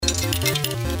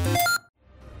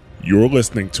You're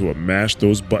listening to a Mash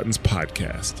Those Buttons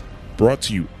podcast, brought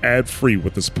to you ad-free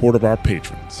with the support of our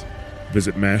patrons.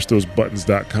 Visit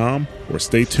mashthosebuttons.com or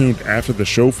stay tuned after the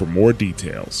show for more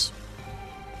details.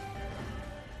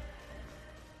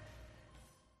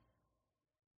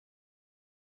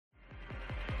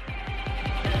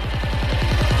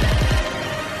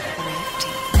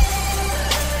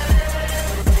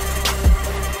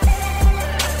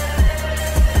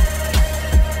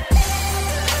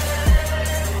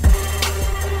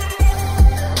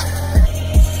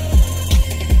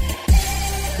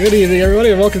 Good evening,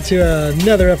 everybody, and welcome to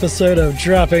another episode of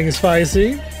Dropping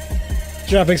Spicy.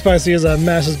 Dropping Spicy is a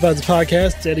Mash Buds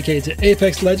podcast dedicated to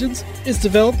Apex Legends, its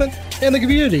development, and the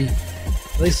community.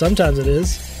 At least sometimes it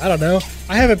is. I don't know.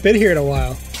 I haven't been here in a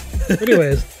while.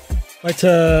 Anyways, I'd like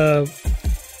to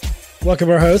welcome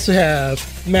our hosts. We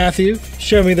have Matthew.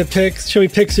 Show me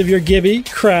pics of your Gibby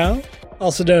crowd,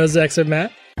 also known as X and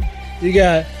Matt. You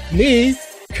got me,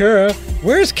 Kura.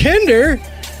 Where's Kinder?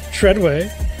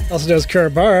 Treadway. Also knows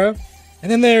Kurabara.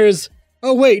 And then there's...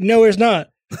 Oh, wait. No, there's not.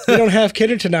 We don't have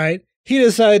Kinder tonight. He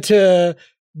decided to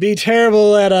be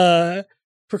terrible at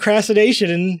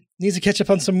procrastination and needs to catch up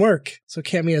on some work. So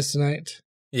can't meet us tonight.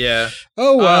 Yeah.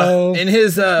 Oh, well. In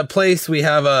his place, we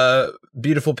have a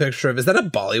beautiful picture of... Is that a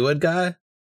Bollywood guy?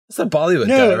 That's a Bollywood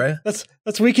guy, right?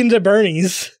 That's Weekend at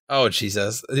Bernie's. Oh,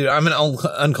 Jesus. Dude, I'm an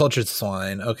uncultured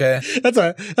swine, okay? That's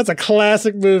a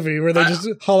classic movie where they just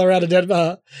haul around a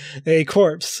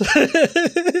corpse.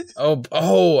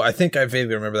 I think I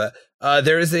vaguely remember that.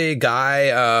 There is a guy,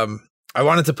 I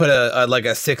wanted to put a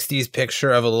 60s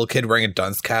picture of a little kid wearing a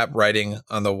dunce cap writing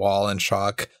on the wall in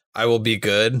chalk, "I will be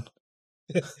good."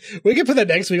 We can put that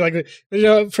next week. For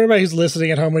everybody who's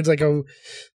listening at home, it's like,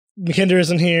 Kinder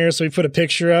isn't here, so we put a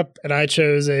picture up, and I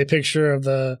chose a picture of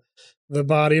the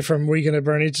body from Weekend at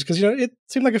Bernie's just because, it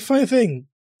seemed like a fun thing.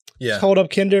 Yeah. Just hold up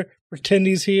Kinder, pretend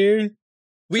he's here.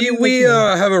 We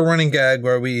have a running gag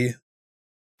where we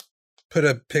put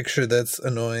a picture that's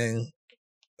annoying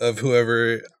of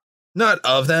whoever, not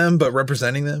of them, but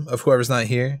representing them, of whoever's not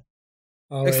here.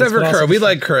 Always. Except for Kura. We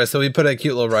like Kura, so we put a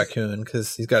cute little raccoon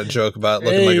because he's got a joke about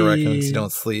looking like a raccoon so you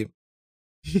don't sleep.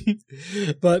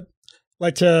 But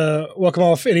like to welcome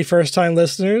all any first-time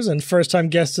listeners and first-time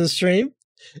guests to the stream.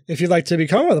 If you'd like to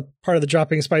become a part of the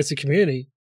Dropping Spicy community,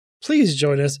 please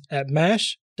join us at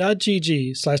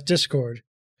mash.gg/discord,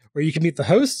 where you can meet the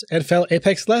hosts and fellow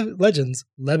Apex Legends.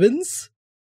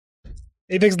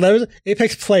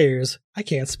 Apex players. I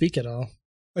can't speak at all.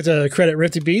 I'd like to credit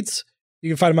Rifty Beats.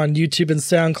 You can find them on YouTube and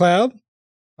SoundCloud.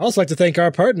 I'd also like to thank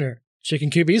our partner,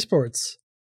 Chicken Cube Esports.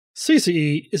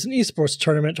 CCE is an esports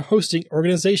tournament hosting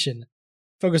organization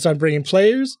focused on bringing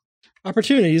players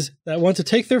opportunities that want to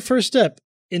take their first step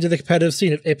into the competitive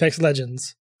scene of Apex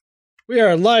Legends. We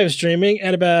are live streaming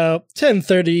at about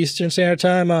 10:30 Eastern Standard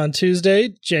Time on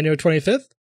Tuesday, January 25th.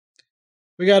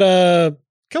 We got a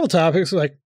couple topics,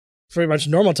 like pretty much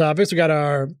normal topics. We got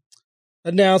our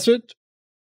announcement,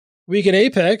 Week in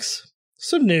Apex,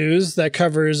 some news that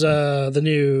covers the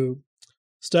new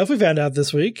stuff we found out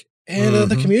this week, and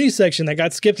the community section that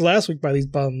got skipped last week by these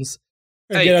bums.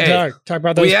 Talk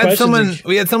about those questions.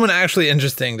 We had someone actually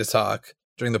interesting to talk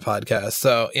during the podcast,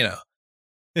 so Yeah.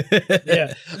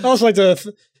 I also like to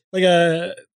do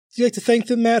you like to thank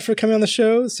them, Matt, for coming on the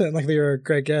show? Sounded like they were a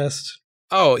great guest.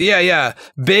 Oh yeah.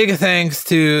 Big thanks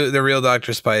to the real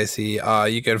Dr. Spicy.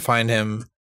 You can find him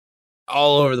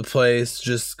all over the place.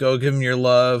 Just go give him your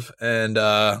love and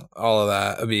all of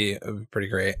that. It'd be pretty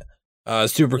great.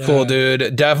 Super cool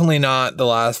dude. Definitely not the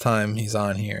last time he's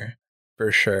on here,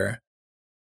 for sure.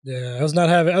 Yeah, I was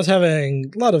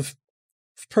having a lot of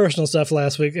personal stuff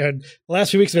last week. And the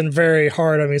last few weeks have been very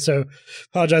hard on me, so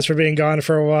apologize for being gone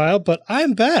for a while, but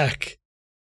I'm back.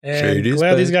 And Shady's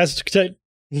glad back. these guys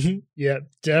yeah,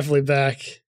 definitely back.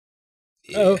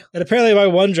 Yeah. Oh, and apparently my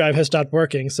OneDrive has stopped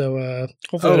working, so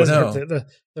hopefully it doesn't hurt the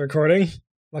recording.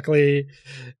 Luckily,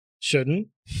 shouldn't.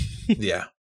 Yeah.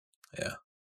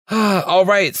 All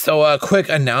right, so a quick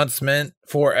announcement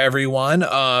for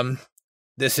everyone.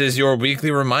 This is your weekly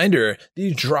reminder.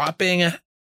 The Dropping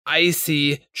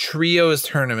Icy Trios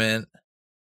Tournament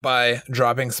by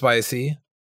Dropping Spicy.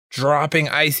 Dropping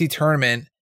Icy Tournament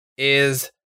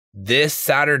is this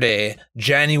Saturday,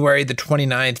 January the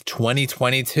 29th,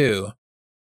 2022.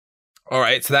 All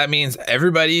right, so that means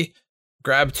everybody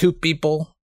grab 2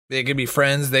 people. They can be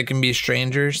friends, they can be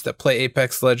strangers that play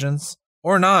Apex Legends,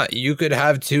 or not. You could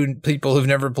have 2 people who've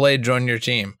never played join your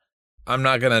team. I'm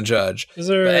not gonna judge. But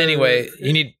anyway,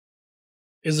 you need.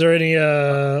 Is there any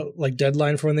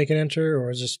deadline for when they can enter,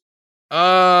 or is just?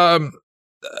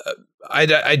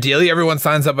 Ideally, everyone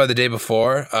signs up by the day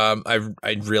before.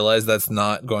 I realize that's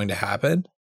not going to happen,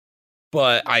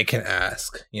 but I can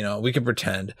ask. We can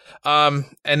pretend.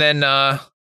 And then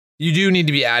you do need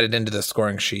to be added into the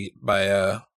scoring sheet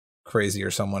by Crazy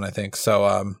or someone, I think.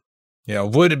 So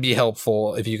would it be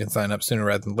helpful if you can sign up sooner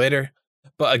rather than later?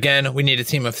 But again, we need a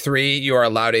team of 3. You are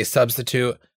allowed a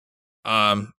substitute.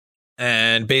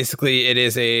 And basically, it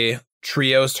is a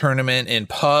trios tournament in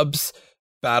pubs,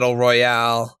 battle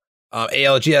royale.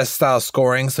 ALGS style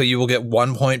scoring, so you will get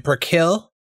 1 point per kill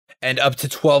and up to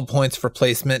 12 points for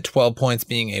placement, 12 points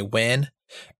being a win.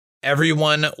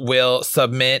 Everyone will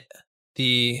submit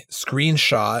the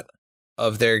screenshot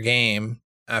of their game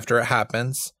after it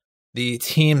happens. The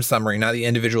team summary, not the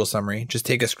individual summary. Just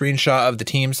take a screenshot of the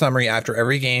team summary after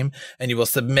every game and you will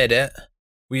submit it.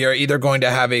 We are either going to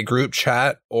have a group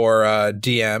chat or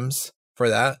DMs for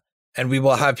that, and we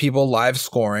will have people live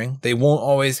scoring. They won't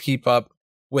always keep up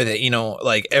with it,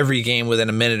 like every game within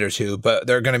a minute or two, but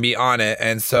they're going to be on it.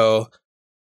 And so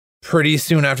pretty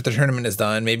soon after the tournament is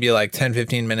done, maybe like 10,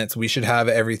 15 minutes, we should have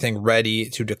everything ready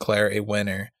to declare a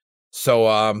winner.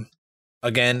 So,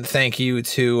 again, thank you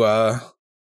to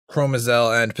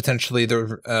Chromazel and potentially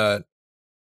the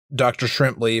Dr.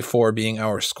 Shrimply for being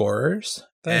our scorers.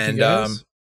 Thank you, guys.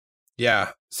 Yeah,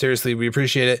 seriously, we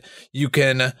appreciate it. You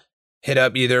can hit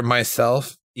up either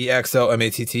myself,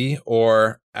 EXOMATT,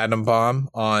 or Adam Bomb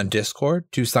on Discord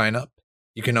to sign up.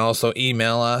 You can also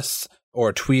email us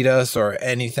or tweet us or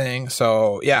anything.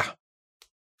 So yeah,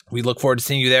 we look forward to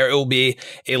seeing you there. It will be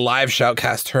a live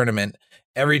shoutcast tournament.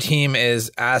 Every team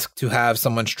is asked to have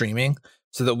someone streaming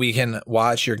so that we can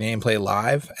watch your gameplay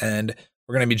live, and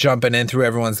we're going to be jumping in through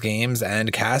everyone's games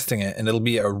and casting it, and it'll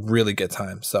be a really good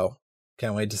time. So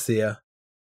can't wait to see you.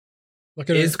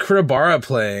 Is Kurabara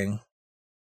playing?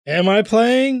 Am I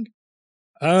playing?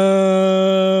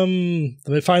 Let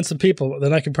me find some people,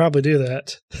 then I can probably do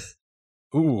that.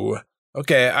 Ooh,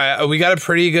 okay. We got a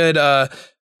pretty good.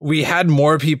 We had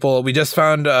more people. We just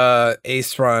found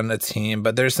Ace Run a team,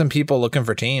 but there's some people looking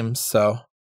for teams. So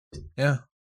yeah.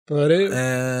 But if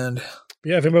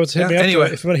anybody wants to hit me up,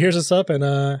 anyway, if anyone hears us up and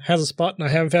has a spot and I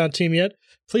haven't found a team yet,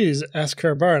 please ask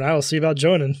Karabar and I will see about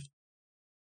joining.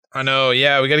 I know,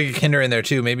 yeah, we got to get Kinder in there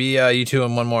too. Maybe you two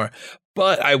and one more.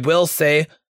 But I will say,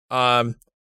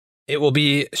 it will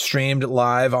be streamed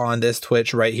live on this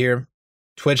Twitch right here,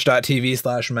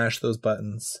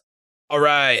 twitch.tv/mashthosebuttons. All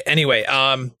right. Anyway,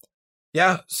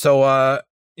 yeah. So,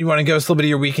 you want to give us a little bit of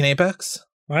your week in Apex?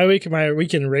 My week in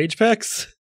Ragepex?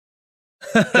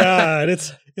 God,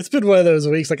 it's been one of those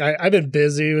weeks. Like I've been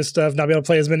busy with stuff, not being able to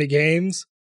play as many games.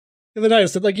 And then I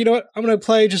said, like, you know what? I'm gonna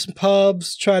play just some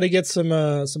pubs, try to get some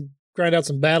grind out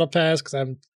some battle pass because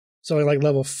I'm only like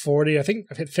level 40. I think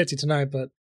I've hit 50 tonight, but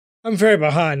I'm very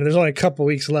behind, and there's only a couple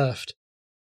weeks left.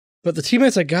 But the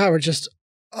teammates I got were just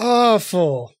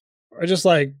awful. Or just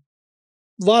like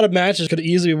a lot of matches could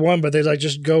easily be won, but they like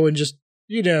just go and just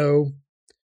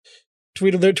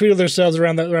tweedle themselves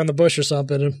around the bush or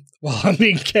something while I'm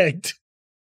being kicked.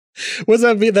 What's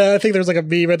that mean? I think there's like a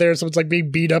meme right there. Someone's like being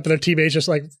beat up and their teammates just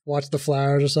like watch the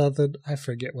flowers or something. I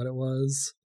forget what it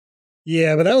was.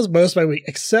 Yeah, but that was most of my week,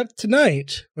 except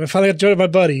tonight when I finally got to join my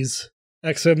buddies,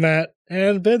 Exo, Matt,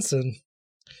 and Benson,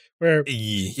 where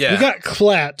we got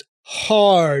clapped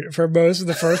hard for most of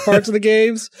the first parts of the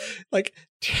games, like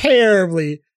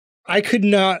terribly. I could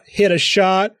not hit a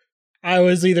shot. I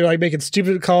was either like making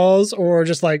stupid calls or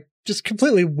just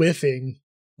completely whiffing.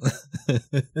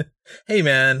 Hey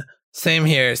man, same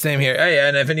here. Hey,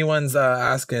 and if anyone's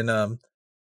asking,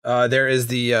 there is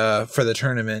the for the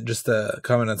tournament, just to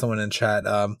comment on someone in chat,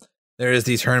 there is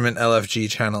the tournament LFG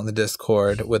channel in the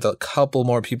Discord with a couple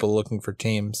more people looking for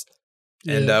teams.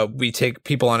 Yeah. And we take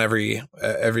people on every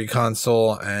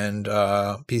console and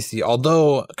PC,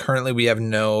 although currently we have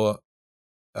no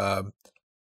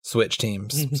Switch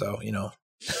teams, so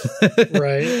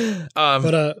right.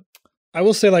 But I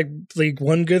will say like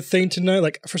one good thing tonight,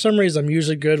 like for some reason I'm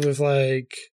usually good with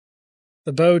like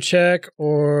the bow check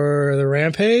or the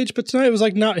rampage, but tonight it was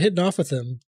like not hitting off with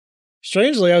him.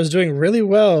 Strangely, I was doing really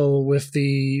well with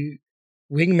the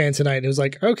wingman tonight. It was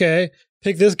like, okay,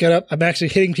 pick this gun up. I'm actually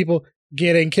hitting people,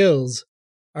 getting kills.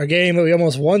 Our game that we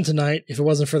almost won tonight, if it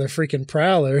wasn't for the freaking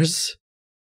prowlers.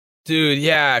 Dude,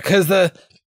 yeah, because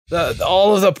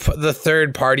all of the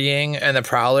third partying and the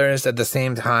prowlers at the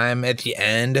same time at the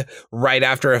end, right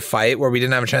after a fight where we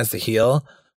didn't have a chance to heal.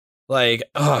 Like,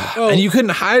 and you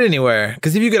couldn't hide anywhere,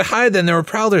 because if you could hide, then there were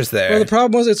prowlers there. Well, the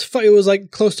problem was it was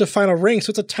like close to final ring, so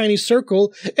it's a tiny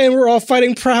circle, and we're all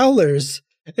fighting prowlers.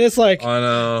 It's like, oh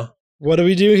no, what do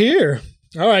we do here?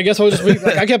 All right, I guess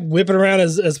I kept whipping around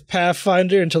as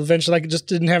Pathfinder until eventually I just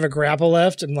didn't have a grapple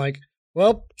left. And like,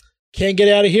 well, can't get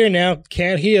out of here now.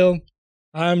 Can't heal.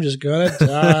 I'm just gonna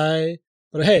die.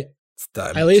 But hey,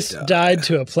 I at least died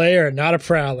to a player and not a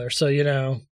prowler. So, you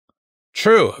know.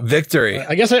 True. Victory.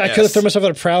 I guess I could have thrown myself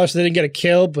at a prowler so they didn't get a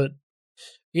kill. But,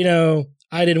 you know,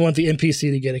 I didn't want the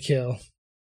NPC to get a kill.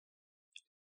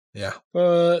 Yeah.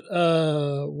 But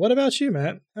what about you,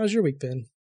 Matt? How's your week been?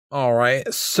 All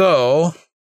right. So,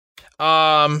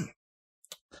 had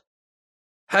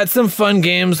some fun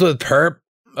games with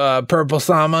Purple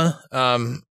Sama.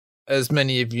 As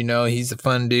many of you know, he's a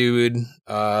fun dude.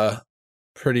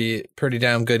 Pretty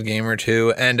damn good gamer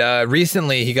too. And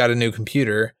recently he got a new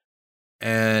computer,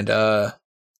 and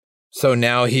so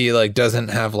now he like doesn't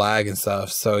have lag and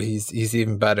stuff. So he's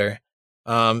even better.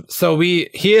 So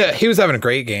he was having a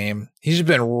great game. He's just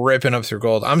been ripping up through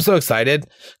gold. I'm so excited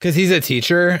because he's a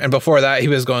teacher, and before that he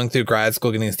was going through grad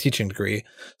school getting his teaching degree.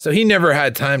 So he never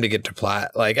had time to get to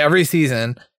plat. Like every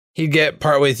season he'd get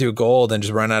partway through gold and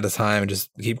just run out of time and just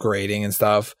keep grading and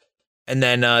stuff. And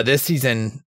then this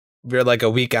season we're like a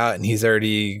week out and he's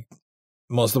already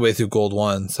most of the way through gold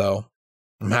 1. So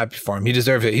I'm happy for him. He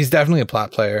deserves it. He's definitely a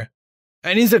plat player,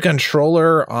 and he's a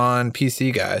controller on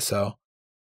PC guy. So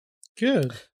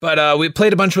good. But we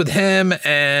played a bunch with him,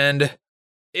 and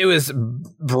it was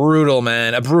brutal,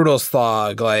 man. A brutal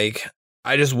slog. Like,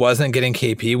 I just wasn't getting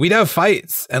KP. We'd have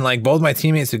fights, and like both my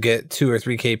teammates would get 2 or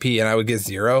 3 KP, and I would get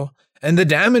 0. And the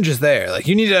damage is there. Like,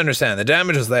 you need to understand, the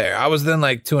damage was there. I was then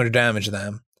like 200 damage to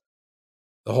them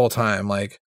the whole time.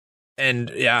 Like,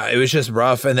 and yeah, it was just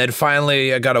rough. And then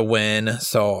finally I got a win,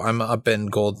 so I'm up in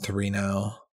gold 3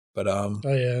 now. But oh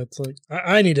yeah, it's like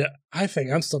I think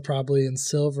I'm still probably in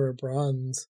silver or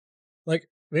bronze. Like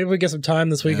maybe we get some time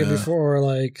this weekend before,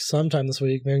 like sometime this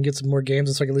week, maybe get some more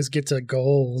games so I can at least get to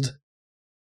gold.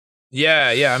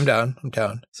 Yeah, I'm down.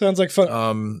 Sounds like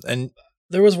fun. And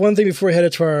there was one thing before we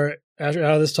headed to our out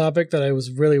of this topic that I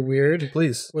was really weird.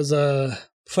 Please. Was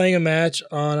playing a match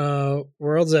on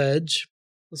World's Edge.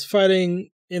 Was fighting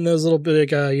in those little big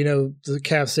the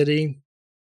Cap City.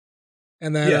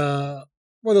 And then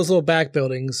one of those little back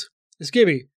buildings. This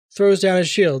Gibby throws down his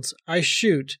shields. I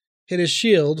shoot, hit his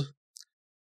shield.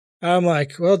 I'm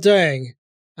like, well, dang.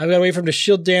 I've got to wait for him to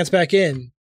shield dance back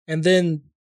in. And then,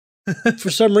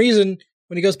 for some reason,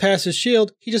 when he goes past his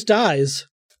shield, he just dies.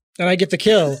 And I get the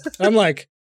kill. And I'm like,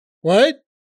 what?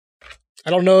 I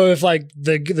don't know if like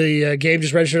the game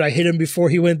just registered I hit him before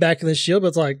he went back in the shield, but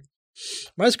it's like,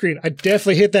 my screen, I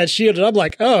definitely hit that shield. And I'm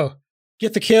like, oh,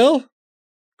 get the kill?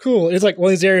 Cool. It's like one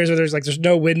of these areas where there's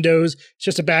no windows. It's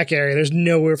just a back area. There's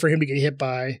nowhere for him to get hit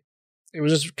by. It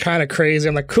was just kind of crazy.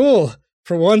 I'm like, cool.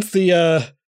 For once,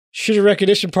 the shooter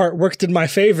recognition part worked in my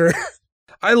favor.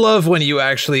 I love when you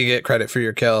actually get credit for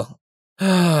your kill.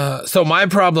 So my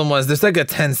problem was there's like a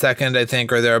 10-second, I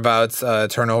think, or thereabouts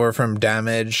turnover from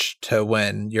damage to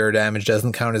when your damage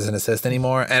doesn't count as an assist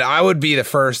anymore. And I would be the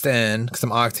first in because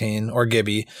I'm Octane or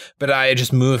Gibby, but I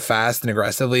just move fast and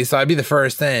aggressively. So I'd be the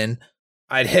first in.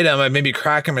 I'd hit him, I'd maybe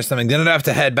crack him or something. Then I'd have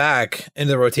to head back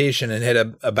into the rotation and hit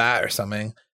a bat or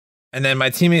something. And then my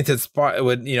teammates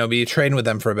would be trading with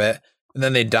them for a bit. And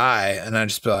then they die. And I'd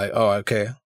just be like, oh, okay.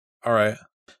 All right.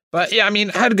 But yeah, I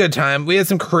mean, I had a good time. We had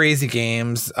some crazy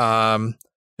games.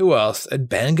 Who else? Did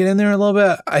Ben get in there a little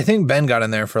bit? I think Ben got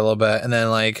in there for a little bit. And then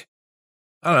like,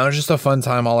 I don't know, just a fun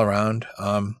time all around.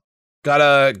 I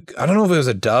don't know if it was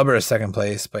a dub or a second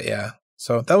place, but yeah.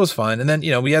 So that was fun. And then,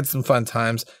 we had some fun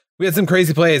times. We had some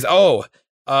crazy plays. Oh,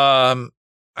 I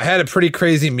had a pretty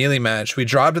crazy melee match. We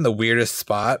dropped in the weirdest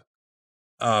spot.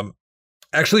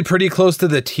 Actually pretty close to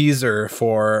the teaser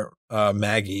for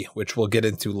Maggie, which we'll get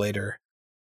into later.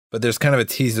 But there's kind of a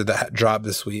teaser that dropped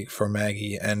this week for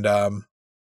Maggie. And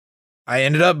I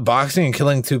ended up boxing and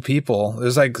killing 2 people.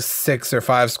 There's like 6 or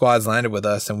 5 squads landed with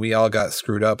us, and we all got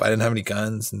screwed up. I didn't have any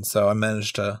guns, and so I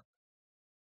managed to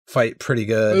fight pretty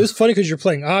good. It was funny because you're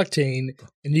playing Octane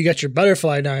and you got your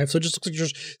butterfly knife, so it just looks like you're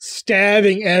just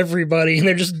stabbing everybody and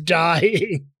they're just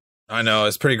dying. I know,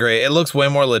 it's pretty great. It looks way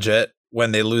more legit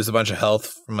when they lose a bunch of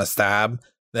health from a stab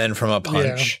than from a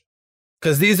punch.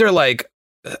 Because these are like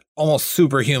almost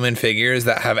superhuman figures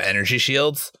that have energy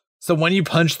shields. So when you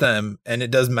punch them and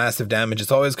it does massive damage,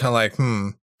 it's always kind of like,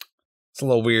 it's a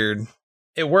little weird.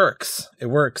 It works.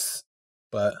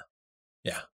 But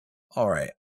yeah. All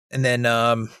right. And then,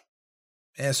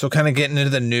 so kind of getting into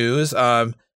the news,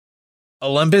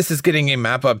 Olympus is getting a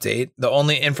map update. The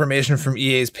only information from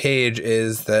EA's page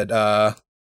is that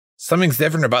something's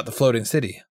different about the floating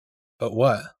city. But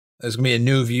what? There's going to be a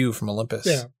new view from Olympus.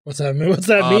 Yeah. What's that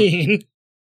mean?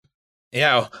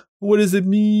 Yeah. What does it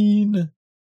mean?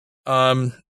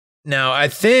 Now I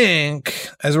think,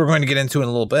 as we're going to get into in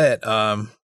a little bit, I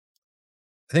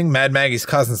think Mad Maggie's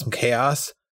causing some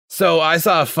chaos. So I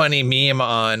saw a funny meme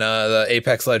on the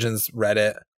Apex Legends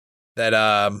Reddit that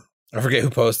I forget who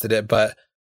posted it, but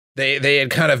they had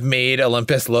kind of made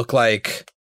Olympus look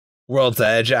like World's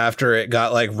Edge after it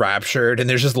got like raptured, and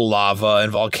there's just lava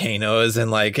and volcanoes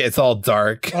and like it's all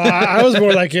dark. I was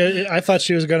more like, I thought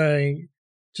she was gonna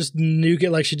just nuke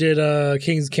it like she did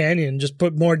King's Canyon, just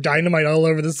put more dynamite all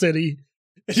over the city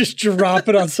and just drop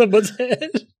it on someone's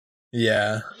head.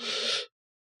 Yeah.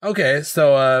 Okay,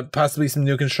 so possibly some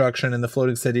new construction in the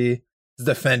floating city is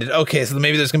defended. Okay, so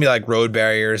maybe there's gonna be like road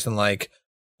barriers and like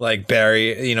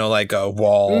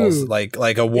walls, Ooh.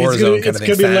 like a war zone kind of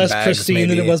thing. It's gonna be less Sandbags, pristine maybe.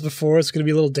 than it was before. It's gonna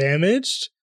be a little damaged.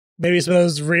 Maybe some of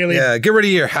those really Get rid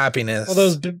of your happiness. all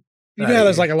those. You know how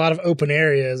there's like a lot of open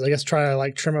areas. I guess try to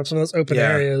like trim up some of those open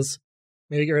areas.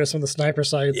 Maybe get rid of some of the sniper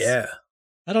sites. Yeah.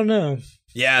 I don't know.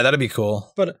 Yeah, that'd be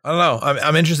cool. But I don't know.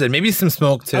 I'm interested. Maybe some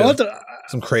smoke too.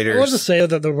 Some craters. I want to say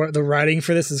that the writing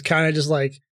for this is kind of just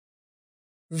like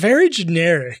very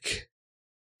generic.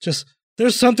 Just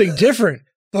there's something different,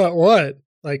 but what?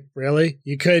 Like really?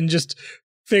 You couldn't just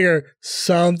figure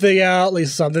something out, at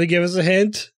least something to give us a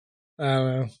hint? I don't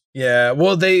know. Yeah,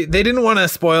 well, they didn't want to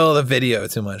spoil the video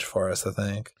too much for us, I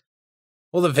think.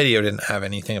 Well, the video didn't have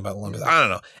anything about Olympus. I don't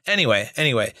know. Anyway.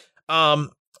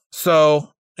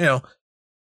 So,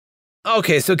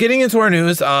 okay, so getting into our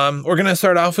news, we're going to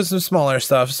start off with some smaller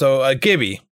stuff. So,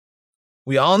 Gibby.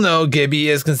 We all know Gibby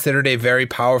is considered a very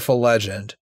powerful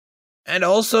legend. And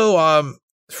also,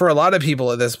 for a lot of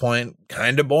people at this point,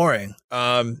 kind of boring.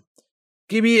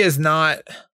 Gibby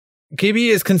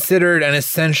is considered an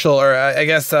essential, or I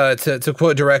guess to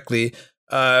quote directly,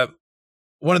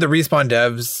 one of the Respawn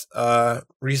devs,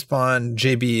 Respawn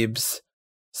JBeebs,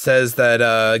 says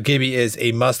that Gibby is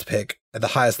a must pick at the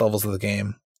highest levels of the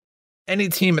game. Any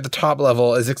team at the top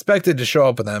level is expected to show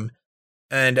up with him.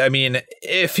 And I mean,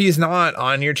 if he's not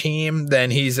on your team,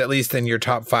 then he's at least in your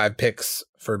top 5 picks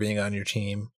for being on your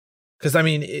team. Because I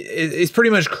mean, it's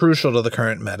pretty much crucial to the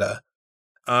current meta.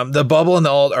 The bubble and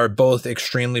the ult are both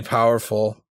extremely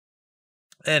powerful.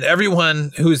 And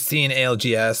everyone who's seen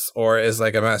ALGS or is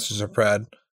like a Masters of Pred,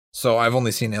 so I've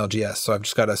only seen ALGS, so I've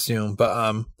just got to assume.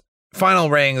 But Final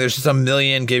Ring, there's just a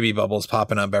million Gibby bubbles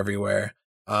popping up everywhere,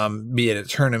 be it at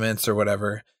tournaments or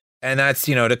whatever. And that's,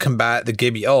 to combat the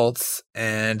Gibby ults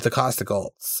and the caustic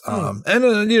ults.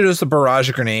 And, just a barrage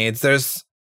of grenades. There's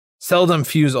seldom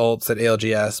fuse ults at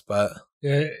ALGS, but...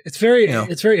 Yeah, it's very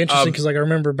interesting because like I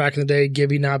remember back in the day,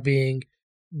 Gibby not being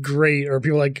great, or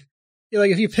people like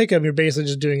if you pick him, you're basically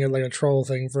just doing it like a troll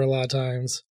thing for a lot of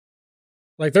times.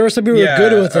 Like there were some people who were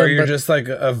good with him, or you're but just like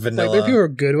a vanilla. Like there were people who were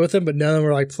good with him, but none of them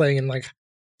were like playing in like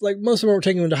most of them were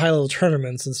taking him to high level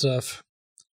tournaments and stuff.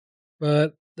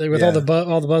 But with all the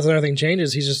buzz and everything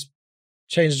changes, he's just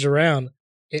changed it around.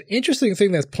 An interesting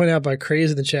thing that's pointed out by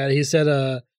Crazy in the chat, he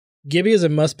said Gibby is a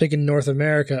must pick in North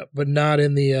America, but not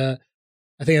in the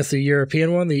I think that's the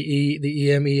European one, the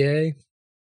EMEA.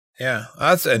 Yeah,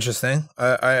 that's interesting.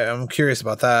 I'm curious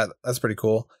about that. That's pretty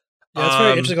cool. Yeah, it's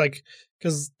very interesting, like,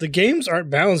 because the games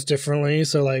aren't balanced differently,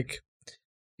 so, like,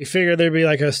 you figure there'd be,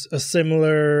 like, a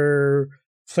similar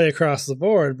play across the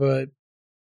board, but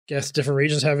I guess different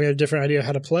regions having a different idea of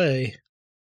how to play.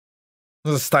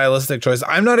 It's a stylistic choice.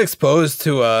 I'm not exposed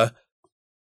to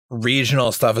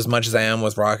regional stuff as much as I am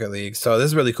with Rocket League, so this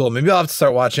is really cool. Maybe I'll have to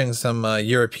start watching some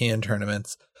European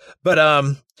tournaments. But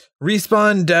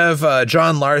Respawn dev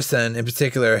John Larson in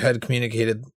particular had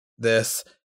communicated this,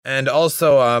 and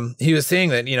also he was saying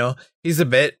that he's a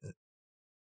bit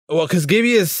because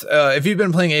Gibby is if you've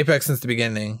been playing Apex since the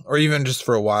beginning or even just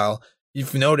for a while,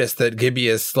 you've noticed that Gibby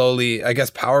is slowly, I guess,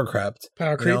 power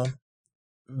creep,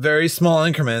 very small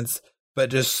increments, but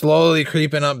just slowly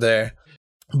creeping up there.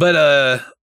 But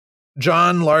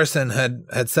John Larson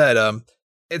had said,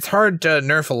 it's hard to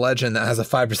nerf a legend that has a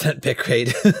 5% pick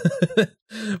rate,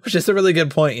 which is a really good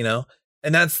point,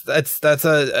 and that's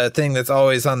a thing that's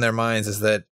always on their minds is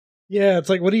that. Yeah, it's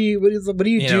like, what do you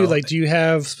do? Like, do you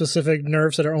have specific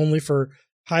nerfs that are only for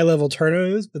high level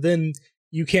tournaments? But then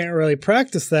you can't really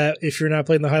practice that if you're not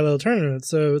playing the high level tournaments.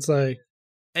 So it's like,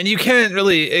 and you can't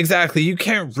really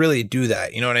do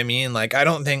that. You know what I mean? Like, I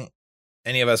don't think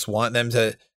any of us want them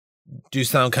to do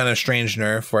some kind of strange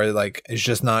nerf where like it's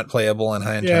just not playable in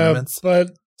high-end tournaments. But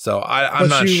I'm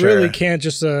not sure. You really can't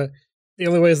just the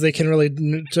only ways they can really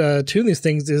tune these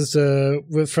things is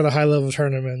for the high level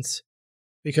tournaments,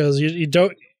 because you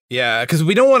don't. Yeah, because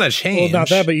we don't want to change. Well, not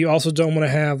that, but you also don't want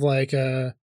to have like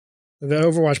the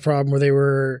Overwatch problem where they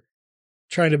were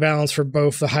trying to balance for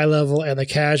both the high level and the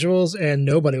casuals, and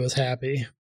nobody was happy.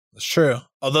 It's true.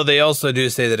 Although they also do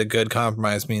say that a good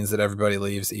compromise means that everybody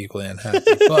leaves equally unhappy.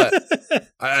 But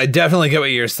I definitely get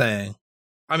what you're saying.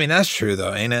 I mean, that's true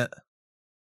though, ain't it?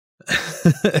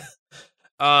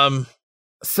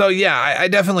 So yeah, I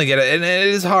definitely get it. And it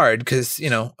is hard because,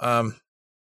 and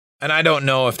I don't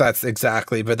know if that's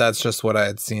exactly, but that's just what I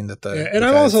had seen that and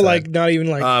I'm also said. Like not even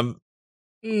like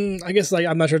I guess like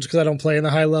I'm not sure it's because I don't play in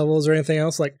the high levels or anything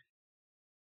else. Like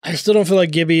I still don't feel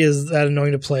like Gibby is that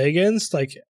annoying to play against.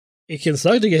 Like it can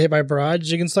suck to get hit by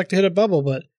barrage, it can suck to hit a bubble,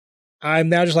 but I'm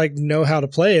now just like know how to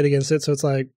play it against it, so it's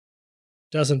like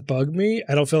doesn't bug me.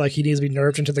 I don't feel like he needs to be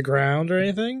nerfed into the ground or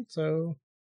anything. So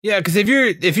yeah, because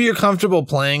if you're comfortable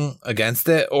playing against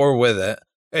it or with it,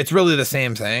 it's really the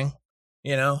same thing,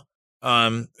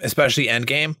 especially end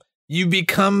game. You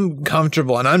become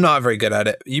comfortable, and I'm not very good at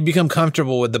it. You become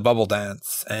comfortable with the bubble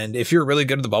dance, and if you're really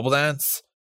good at the bubble dance,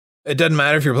 it doesn't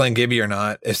matter if you're playing Gibby or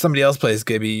not. If somebody else plays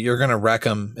Gibby, you're gonna wreck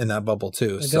them in that bubble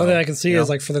too. The only thing I can see is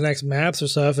like for the next maps or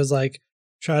stuff is like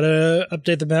try to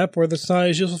update the map where it's not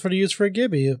as useful for to use for a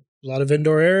Gibby. A lot of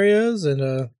indoor areas, and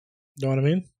know what I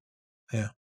mean?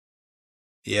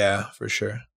 Yeah, for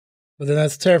sure. But then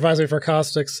that terrifies me for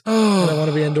caustics. I don't want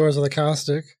to be indoors with a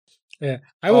caustic. Yeah,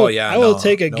 I will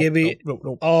take a Gibby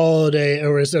all day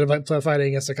over instead of fighting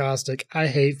against a caustic. I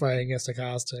hate fighting against a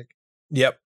caustic.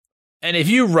 Yep. And if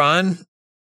you run,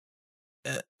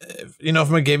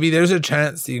 from a Gibby, there's a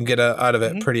chance you can get out of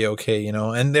it pretty okay,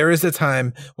 And there is a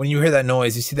time when you hear that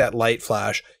noise, you see that light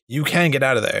flash, you can get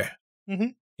out of there.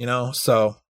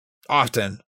 So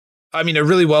often. I mean, a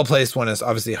really well-placed one is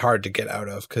obviously hard to get out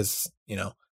of because,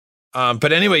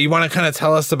 but anyway, you want to kind of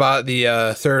tell us about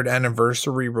the third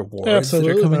anniversary rewards?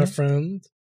 Absolutely, my friend.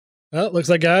 Well, it looks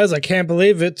like, guys, I can't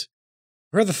believe it.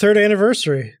 We're at the third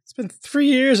anniversary. It's been 3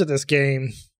 years at this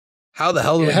game. How the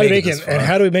hell do we make it this far? And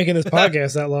how do we make this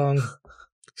podcast that long?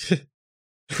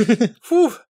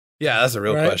 Whew. Yeah, that's a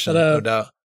real question, no doubt.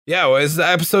 Yeah, well, it's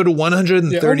episode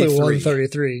 133. Yeah, only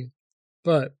 133.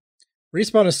 But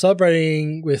Respawn is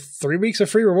celebrating with 3 weeks of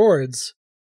free rewards.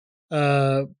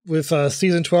 With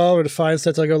season 12 or Defiance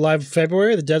set to go live in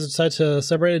February, the devs decided to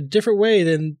celebrate a different way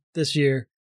than this year.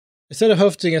 Instead of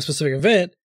hosting a specific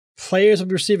event, players will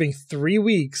be receiving 3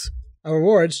 weeks of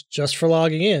rewards just for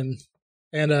logging in.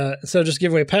 And instead of just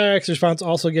giving away packs, Respawn's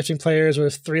also gifting players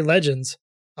with 3 legends: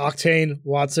 Octane,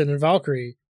 Watson, and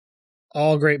Valkyrie.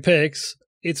 All great picks.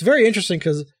 It's very interesting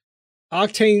because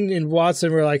Octane and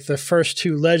Watson were like the first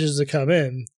 2 legends to come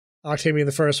in. Octane being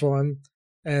the first one,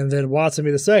 and then Watson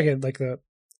be the second, like the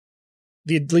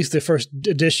at least the first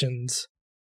additions.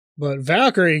 But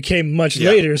Valkyrie came much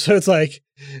later, so it's like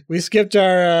we skipped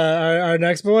our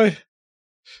next boy.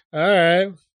 All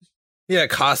right. Yeah,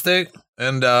 Caustic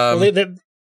and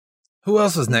who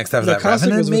else was next after that?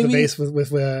 Caustic Revenant, was maybe?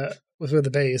 With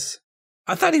the base.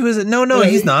 I thought he was. No,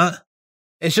 he's not.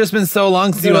 It's just been so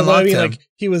long since you unlocked him. Like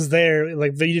he was there.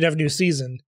 Like you didn't have a new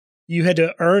season. You had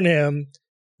to earn him.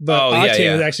 But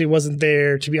Octane actually wasn't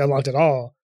there to be unlocked at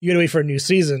all. You had to wait for a new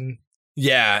season.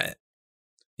 Yeah,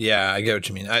 I get what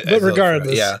you mean. But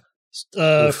regardless,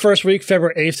 first week,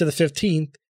 February 8th to the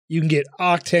 15th, you can get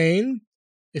Octane,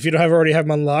 if you don't already have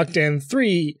him unlocked, and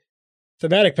 3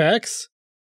 thematic packs.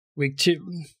 Week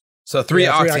 2. So 3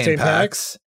 Octane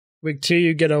packs. Week 2,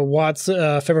 you get a Watson,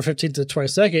 February 15th to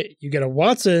 22nd, you get a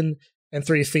Watson and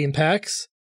 3 theme packs.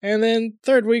 And then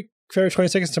third week, February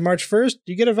 22nd to March 1st,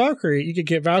 you get a Valkyrie. You could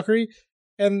get Valkyrie.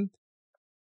 And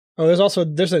there's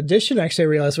an addition, actually, I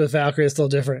realized with Valkyrie is still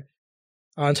different.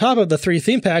 On top of the 3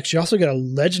 theme packs, you also get a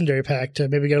legendary pack to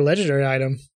maybe get a legendary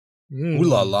item. Ooh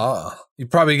la la. You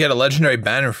probably get a legendary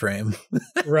banner frame.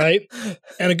 Right.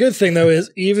 And a good thing, though, is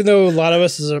even though a lot of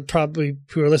us who are listening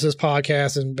to this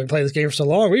podcast and been playing this game for so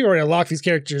long, we've already unlocked these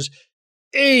characters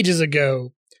ages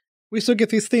ago. We still get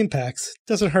these theme packs.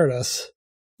 Doesn't hurt us.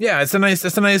 Yeah, it's a nice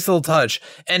little touch.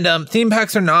 And theme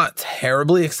packs are not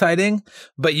terribly exciting,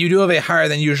 but you do have a higher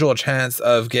than usual chance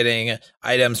of getting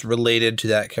items related to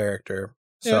that character.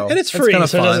 So and it's free, so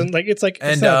it doesn't it's not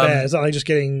bad. It's not like just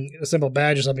getting a simple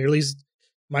badge or something. Or at least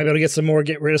might be able to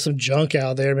get rid of some junk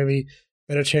out there. Maybe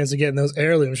better chance of getting those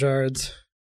heirloom shards.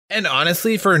 And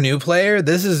honestly, for a new player,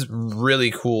 this is really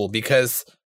cool because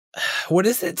what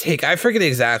does it take? I forget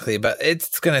exactly, but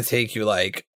it's gonna take you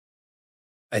like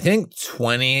I think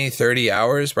 20, 30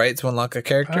 hours, right, to unlock a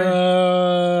character?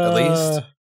 At least.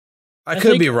 I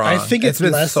could be wrong. I think it's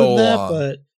been less than that,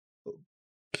 but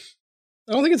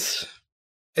I don't think it's...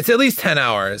 It's at least 10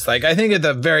 hours. Like, I think at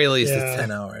the very least it's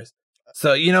 10 hours.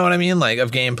 So, you know what I mean? Like,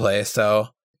 of gameplay. So,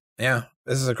 yeah,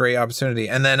 this is a great opportunity.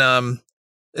 And then,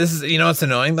 this is, what's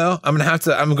annoying, though? I'm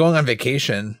going on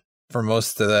vacation for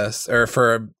most of this, or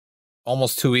for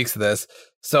almost 2 weeks of this.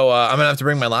 So I'm gonna have to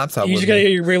bring my laptop. You with just gotta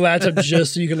me. get your laptop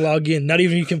just so you can log in. Not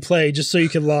even you can play, just so you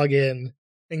can log in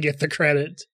and get the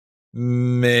credit.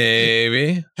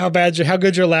 Maybe. How good's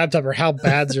your laptop, or how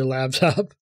bad's your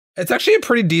laptop? It's actually a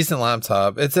pretty decent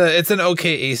laptop. It's an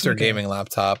okay Acer gaming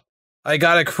laptop. I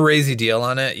got a crazy deal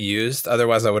on it used.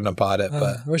 Otherwise, I wouldn't have bought it.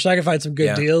 But I wish I could find some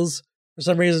good deals. For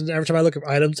some reason, every time I look at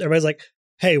items, everybody's like,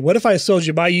 "Hey, what if I sold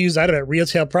you my used item at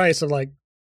retail price?" I'm like,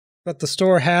 "But the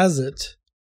store has it."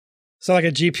 It's not like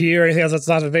a GPU or anything else. That's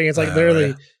not the thing. It's like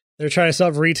literally they're trying to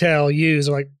sell retail used.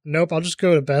 I'm like, nope. I'll just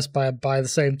go to Best Buy and buy the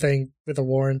same thing with a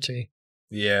warranty.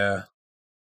 yeah,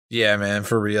 man,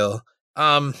 for real.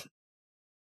 It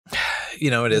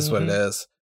is what it is.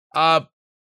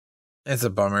 It's a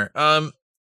bummer.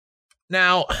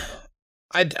 Now,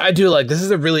 I do like this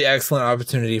is a really excellent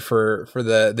opportunity for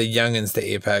the youngins to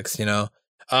Apex.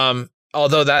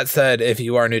 Although that said, if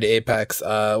you are new to Apex,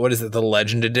 what is it? The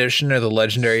Legend Edition or the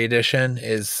Legendary Edition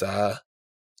is a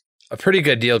pretty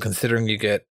good deal considering you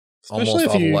get almost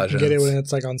all the legends. Get it when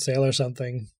it's like on sale or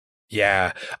something.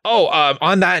 Yeah. Oh,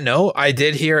 on that note, I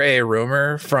did hear a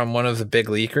rumor from one of the big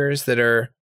leakers that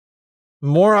are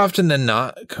more often than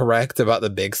not correct about the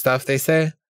big stuff they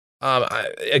say.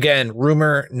 Again,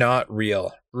 rumor, not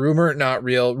real. Rumor, not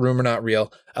real. Rumor, not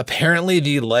real. Apparently,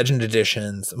 the Legend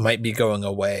Editions might be going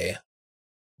away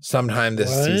sometime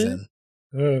this season.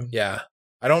 Oh. Yeah.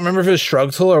 I don't remember if it was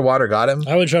Shrug Tool or Water Got Him.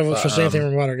 I would travel for anything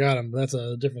from Water Got Him, but that's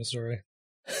a different story.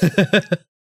 But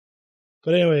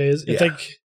anyways, it's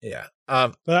like... Yeah.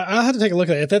 But I'll have to take a look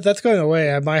at it. If that's going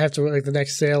away, I might have to, like, the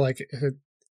next sale,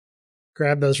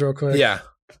 grab those real quick. Yeah.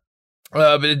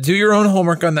 But do your own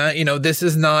homework on that. This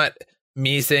is not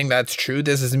me saying that's true.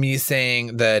 This is me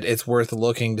saying that it's worth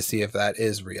looking to see if that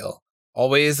is real.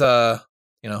 Always, what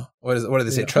do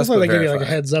they say? Trust but they verify. give you a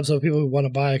heads up so people who want to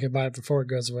buy it can buy it before it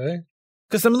goes away.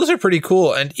 Because some of those are pretty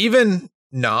cool, and even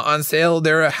not on sale,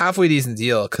 they're a halfway decent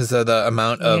deal because of the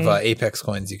amount of Apex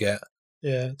coins you get.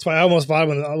 Yeah, that's why I almost bought it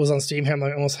when it was on Steam. Had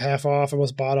like almost half off. I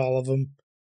almost bought all of them.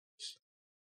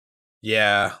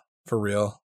 Yeah, for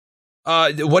real.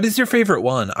 What is your favorite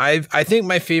one? I think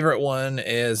my favorite one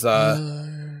is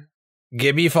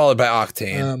Gibby followed by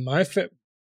Octane.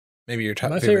 Maybe your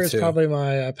top. My favorite is probably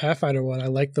my Pathfinder one. I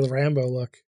like the Rambo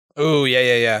look. Oh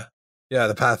yeah.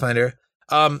 The Pathfinder.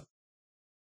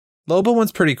 Loba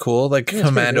one's pretty cool, like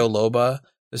Commando Loba,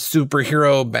 the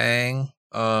superhero bang.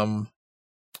 I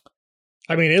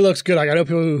mean, it looks good. Like, I know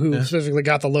people who specifically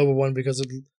got the Loba one because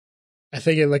I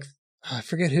think it I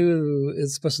forget who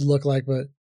it's supposed to look like, but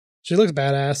she looks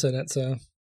badass in it. So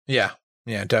yeah,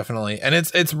 definitely, and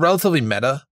it's relatively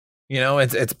meta.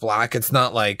 It's black. It's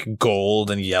not like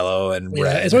gold and yellow and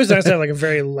red. It's always nice to have like a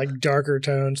very darker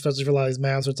tone, especially for a lot of these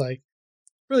maps. Where it's like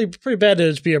really pretty bad to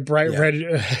just be a bright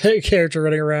red character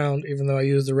running around, even though I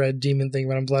use the red demon thing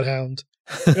when I'm Bloodhound.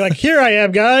 You're like, here I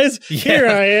am, guys. Yeah. Here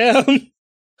I am.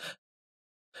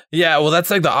 Yeah, well, that's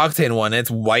like the Octane one.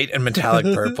 It's white and metallic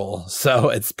purple, so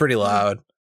it's pretty loud.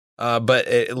 But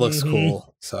it looks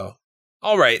cool. So,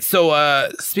 all right. So,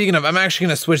 speaking of, I'm actually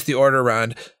going to switch the order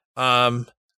around. Why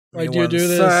do you do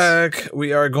this?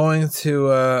 We are going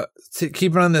to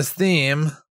keep it on this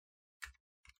theme.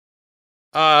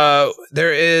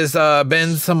 There is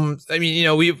been some. I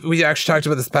mean, we actually talked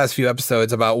about this past few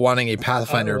episodes about wanting a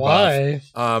Pathfinder buff.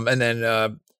 And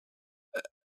then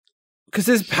because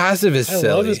his passive is silly.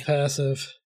 I love his passive.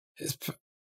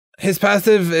 His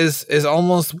passive is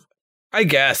almost, I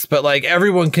guess, but like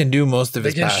everyone can do most of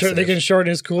his passive. They can shorten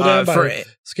his cooldown by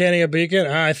scanning a beacon.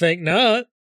 I think not.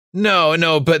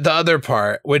 No, but the other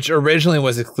part, which originally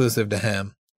was exclusive to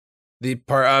him, the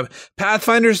part of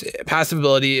Pathfinder's passive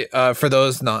ability, for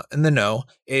those not in the know,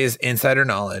 is Insider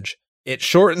Knowledge. It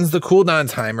shortens the cooldown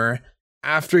timer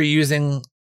after using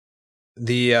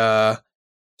the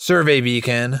survey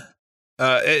beacon.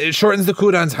 It shortens the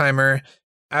cooldown timer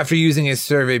after using his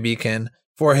survey beacon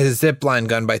for his zipline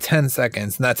gun by 10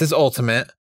 seconds, and that's his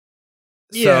ultimate.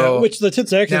 Yeah, which the 10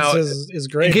 seconds is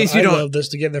great. In case you don't, love this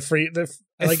to get the free.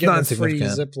 I like getting the free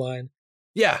zipline.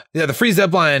 Yeah, the free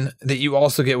zipline that you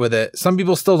also get with it. Some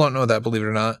people still don't know that, believe it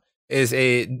or not, is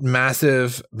a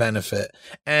massive benefit.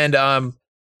 And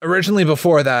originally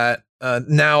before that,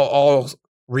 now all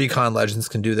recon legends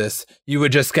can do this. You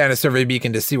would just scan a survey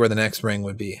beacon to see where the next ring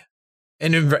would be.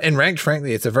 And in ranked,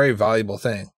 frankly, it's a very valuable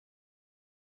thing.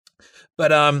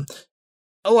 But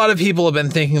a lot of people have been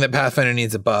thinking that Pathfinder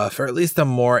needs a buff, or at least a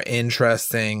more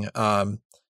interesting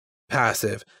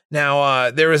passive. Now,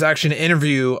 there was actually an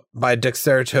interview by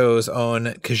Dexerto's own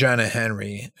Kajana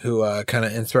Henry, who kind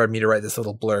of inspired me to write this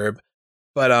little blurb.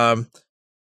 But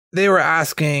they were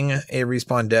asking a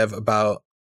Respawn dev about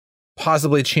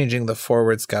possibly changing the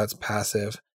forward scout's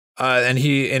passive. And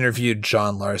he interviewed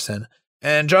John Larson.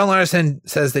 And John Larson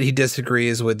says that he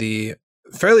disagrees with the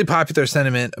fairly popular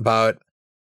sentiment about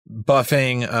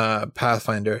buffing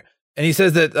Pathfinder. And he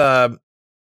says that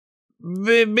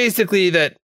basically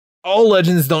that all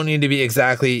legends don't need to be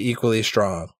exactly equally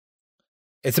strong.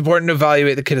 It's important to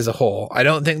evaluate the kit as a whole. I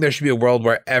don't think there should be a world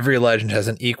where every legend has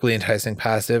an equally enticing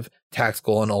passive,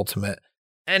 tactical, and ultimate.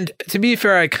 And to be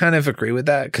fair, I kind of agree with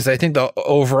that, because I think the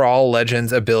overall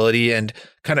legend's ability and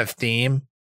kind of theme,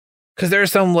 because there are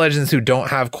some legends who don't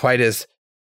have quite as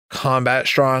combat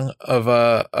strong of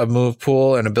a move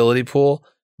pool and ability pool,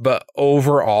 but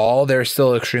overall they're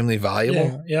still extremely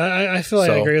valuable. Yeah, I feel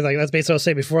like I agree with, like, that's basically what I was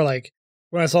saying before. Like,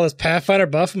 when I saw this Pathfinder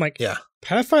buff, I'm like, yeah,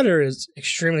 Pathfinder is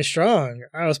extremely strong.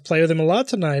 I was playing with him a lot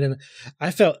tonight, and I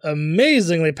felt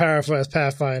amazingly powerful as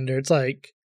Pathfinder. It's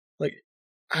like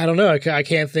I don't know. I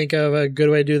can't think of a good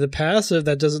way to do the passive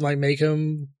that doesn't like make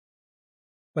him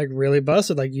like really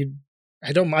busted. Like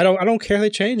I don't care if they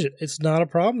change it. It's not a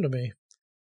problem to me.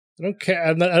 I don't care.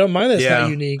 I don't mind that it's not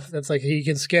unique. That's like he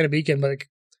can scan a beacon, but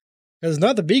it's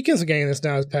not the beacons getting this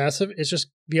now as passive. It's just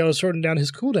be able to shorten down his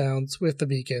cooldowns with the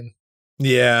beacon.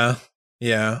 Yeah.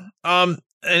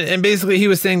 And basically he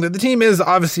was saying that the team is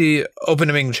obviously open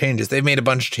to making changes. They've made a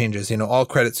bunch of changes, all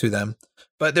credit to them.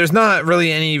 But there's not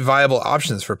really any viable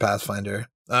options for Pathfinder.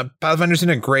 Pathfinder's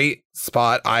in a great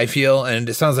spot, I feel, and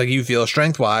it sounds like you feel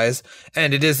strength-wise,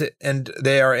 and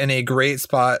they are in a great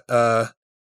spot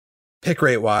pick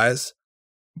rate-wise,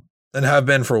 and have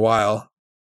been for a while.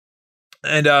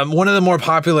 And one of the more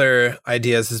popular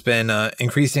ideas has been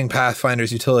increasing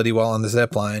Pathfinder's utility while on the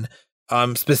zipline.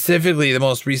 Specifically, the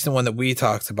most recent one that we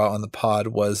talked about on the pod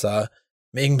was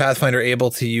making Pathfinder able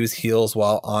to use heals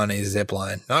while on a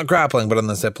zipline. Not grappling, but on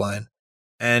the zipline.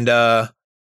 And that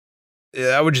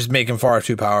would just make him far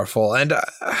too powerful. And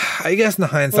I guess in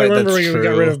hindsight, that's true. I remember we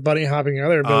got rid of bunny hopping and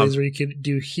other abilities where you could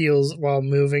do heals while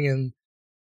moving, and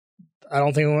I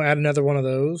don't think we'll add another one of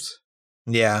those.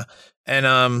 Yeah.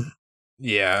 And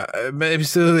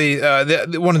basically,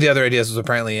 one of the other ideas was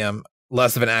apparently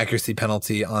less of an accuracy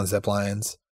penalty on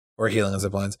ziplines or healing on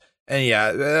ziplines. And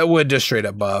yeah, that would just straight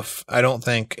up buff. I don't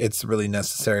think it's really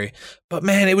necessary. But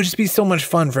man, it would just be so much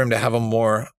fun for him to have a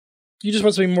more... You just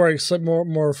want something more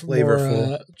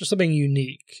flavorful. Just something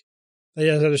unique that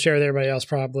you have to share with everybody else,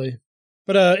 probably.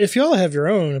 But if y'all have your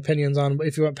own opinions on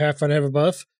if you want Pathfinder to have a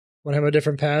buff, want to have a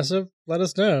different passive, let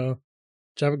us know.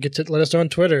 Let us know on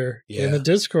Twitter, in the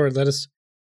Discord.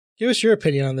 Give us your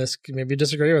opinion on this. Maybe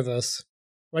disagree with us.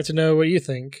 I'd like to know what you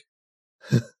think.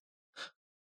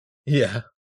 Yeah.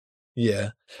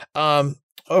 All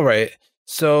right.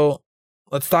 So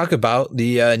let's talk about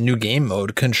the new game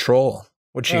mode, Control.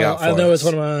 What you got for us? I know it's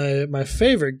one of my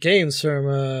favorite games from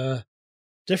a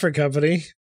different company,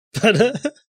 but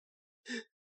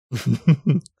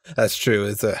that's true.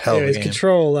 It's a hell of a game.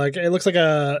 Control. Like, it looks like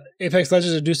Apex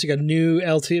Legends introducing a new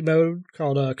LT mode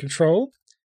called Control.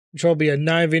 Control will be a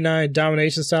 9v9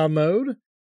 domination style mode,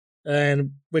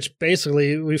 and which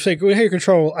basically when I hear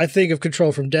Control, I think of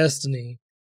Control from Destiny,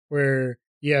 where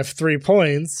you have 3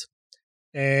 points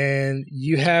and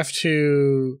you have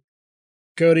to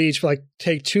go to each, like,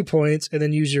 take 2 points and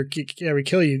then use every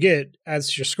kill you get adds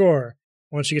to your score.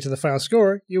 Once you get to the final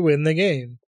score, you win the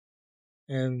game.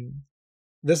 And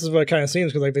this is what it kind of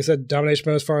seems, because like they said, domination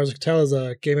mode, as far as I can tell, is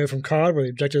a game mode from COD where the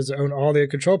objective is to own all the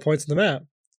control points in the map.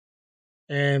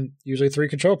 And usually 3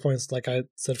 control points, like I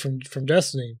said from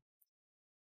Destiny.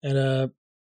 And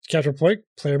capture a point,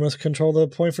 player must control the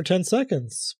point for 10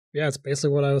 seconds. Yeah, it's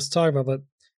basically what I was talking about, but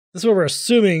this is what we're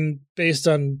assuming based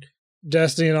on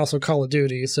Destiny and also Call of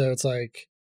Duty, so it's like...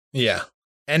 Yeah.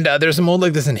 And there's a mode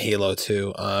like this in Halo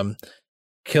too.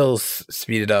 Kills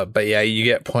speeded up, but yeah, you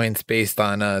get points based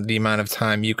on the amount of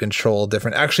time you control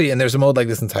different... Actually, and there's a mode like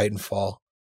this in Titanfall.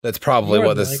 That's probably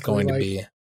what this is going to be.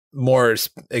 More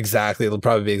exactly, it'll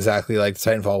probably be exactly like the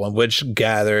Titanfall one, which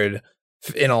gathered,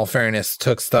 in all fairness,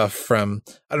 took stuff from,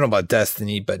 I don't know about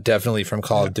Destiny, but definitely from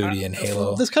Call of Duty and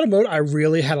Halo. This kind of mode, I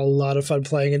really had a lot of fun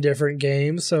playing in different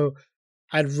games, so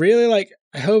I'd really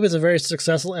I hope it's a very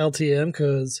successful LTM,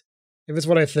 because if it's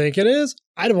what I think it is,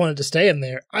 I'd want it to stay in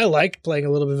there. I like playing a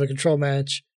little bit of a control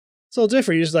match. It's a little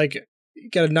different. You just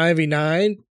get a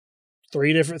 9v9,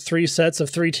 3 sets of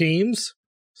 3 teams.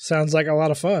 Sounds like a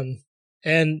lot of fun.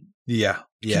 And yeah,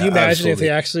 can you imagine if they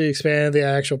actually expanded the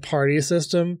actual party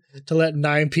system to let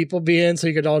 9 people be in, so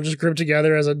you could all just group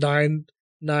together as a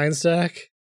 9 stack?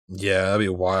 Yeah, that'd be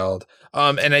wild.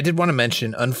 And I did want to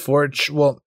mention, I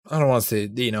don't want to say,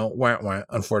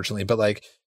 unfortunately, but like,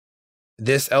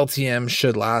 this LTM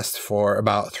should last for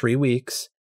about 3 weeks.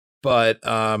 But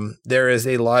there is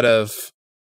a lot of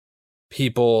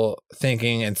people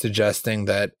thinking and suggesting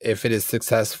that if it is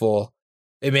successful,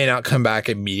 it may not come back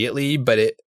immediately, but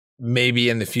it maybe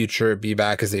in the future be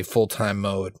back as a full-time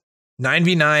mode.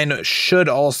 9v9 should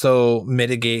also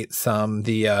mitigate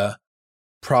the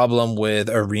problem with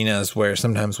arenas where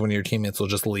sometimes one of your teammates will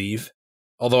just leave.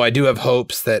 Although I do have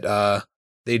hopes that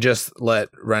they just let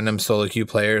random solo queue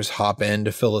players hop in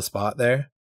to fill a spot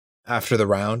there after the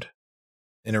round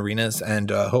in arenas, and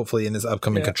hopefully in this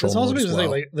upcoming control mode as well.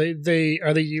 Like, they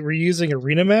reusing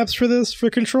arena maps for this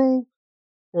for control,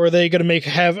 or are they going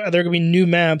to are there going to be new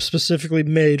maps specifically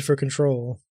made for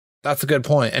control? That's a good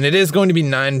point, and it is going to be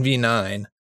 9v9.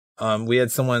 We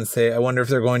had someone say, I wonder if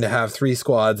they're going to have 3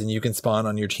 squads and you can spawn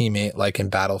on your teammate like in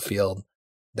Battlefield.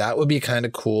 That would be kind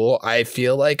of cool. I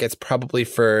feel like it's probably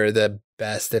for the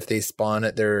best if they spawn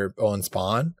at their own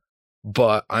spawn,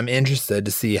 but I'm interested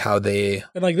to see how they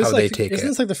take it. Isn't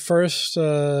this like the first,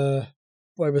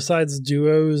 besides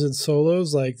duos and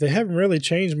solos, like they haven't really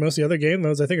changed most of the other game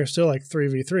modes. I think are still like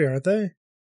 3v3, aren't they?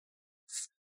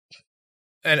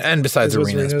 And besides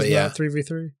arenas, but yeah,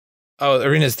 3v3. Oh,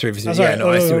 arena's 3v3. Sorry, yeah, no,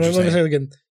 I see what you're saying. Let me say it again.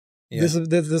 Yeah.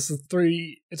 This is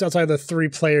 3. It's outside the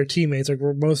 3-player teammates. Like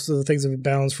where most of the things have been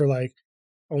balanced for like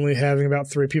only having about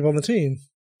 3 people on the team.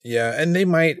 Yeah, and it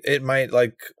might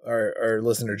like our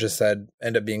listener just said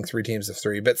end up being 3 teams of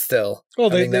 3, but still,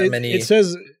 it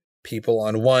says people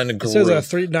on one group. It says a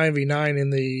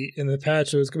 9v9 in the patch,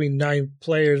 so it's gonna be 9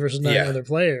 players versus 9 other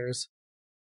players.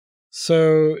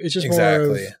 So it's just more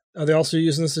of, are they also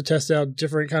using this to test out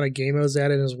different kind of game modes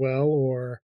added as well,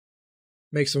 or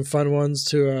make some fun ones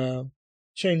to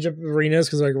change up arenas,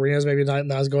 because like arenas maybe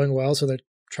not as going well, so they're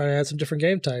trying to add some different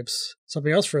game types,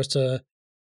 something else for us to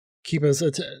keep us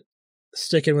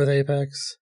sticking with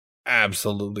Apex.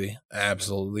 Absolutely. And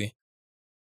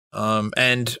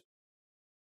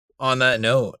on that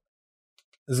note,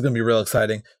 this is going to be real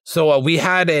exciting. So we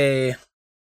had a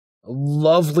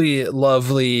lovely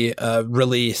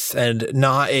release, and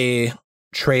not a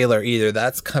trailer either.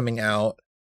 That's coming out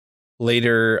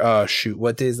later.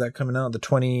 What day is that coming out? The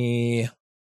 28th,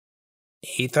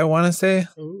 I want to say.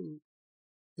 Ooh.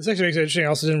 This actually makes it interesting. I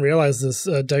also didn't realize this.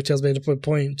 DuckTales made a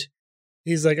point.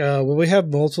 He's like, will we have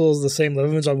multiples of the same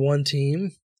level on one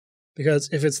team? Because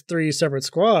if it's 3 separate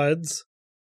squads,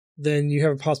 then you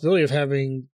have a possibility of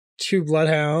having 2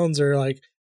 Bloodhounds or like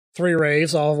 3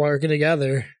 Wraiths all working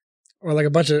together. Or like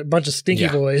a bunch of stinky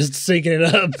boys syncing it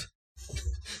up.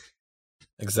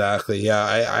 Exactly. Yeah,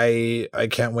 I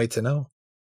can't wait to know.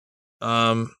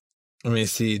 Let me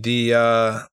see.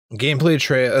 The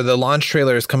gameplay the launch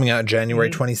trailer is coming out January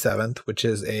 27th, which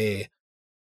is a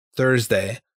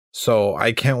Thursday. So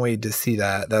I can't wait to see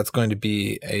that. That's going to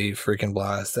be a freaking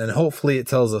blast, and hopefully it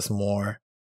tells us more.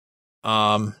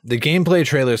 The gameplay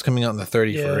trailer is coming out on the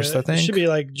 31st, I think. It should be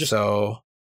like just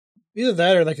either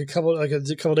that or like a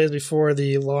couple days before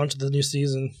the launch of the new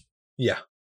season. Yeah.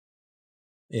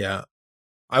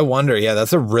 I wonder. Yeah,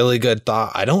 that's a really good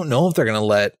thought. I don't know if they're gonna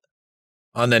let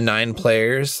on the 9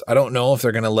 players. I don't know if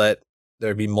they're gonna let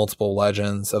there be multiple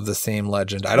legends of the same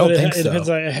legend. I don't think so. It depends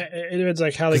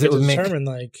like how they get determined.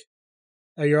 Like,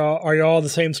 are you all on the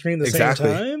same screen at the same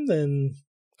time? Then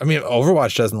I mean,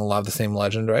 Overwatch doesn't allow the same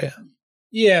legend, right?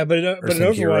 Yeah, but in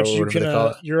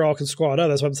Overwatch you all can squad up.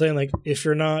 That's what I'm saying. Like, if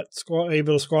you're not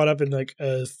able to squad up in like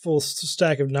a full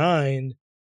stack of 9, and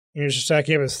you're just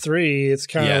stacking up as 3, it's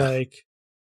kind of like,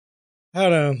 I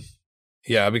don't know.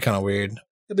 Yeah, it'd be kind of weird.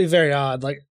 It'd be very odd.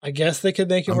 Like, I guess they could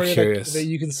make it where that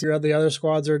you can see what the other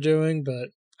squads are doing, but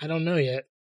I don't know yet.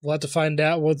 We'll have to find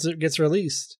out once it gets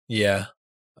released. Yeah,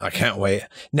 I can't wait.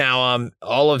 Now,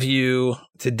 all of you,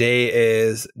 today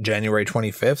is January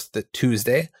 25th, the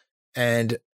Tuesday,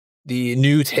 and the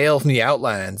new Tale from the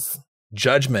Outlands,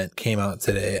 Judgement, came out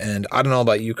today. And I don't know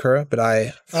about you, Kura, but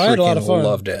I had a lot of fun.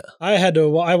 Loved it.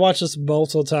 I watched this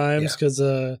multiple times because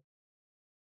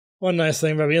one nice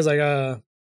thing about me is like I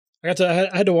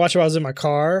had to watch it while I was in my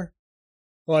car.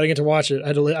 Well, I didn't get to watch it.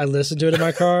 I listened to it in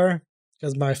my car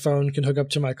because my phone can hook up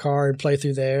to my car and play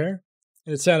through there.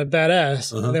 And it sounded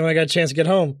badass. And then when I got a chance to get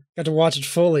home, I got to watch it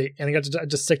fully, and I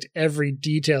just stick to every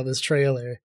detail of this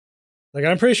trailer. Like,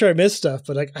 I'm pretty sure I missed stuff,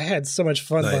 but like I had so much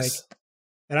fun. Nice. Like,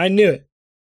 and I knew it.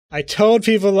 I told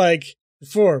people like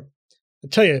before, I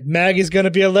tell you, Maggie's gonna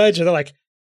be a legend. They're like,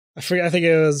 I forget. I think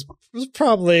it was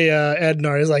probably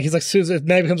Ednar. He's like, as soon as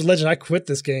Maggie becomes a legend, I quit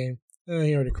this game.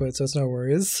 He already quit, so it's no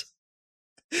worries.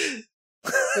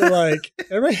 Like,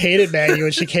 everybody hated Maggie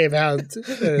when she came out.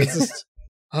 It's just,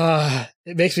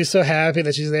 it makes me so happy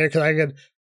that she's there, because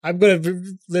I'm gonna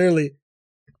literally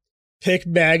pick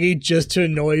Maggie just to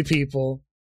annoy people,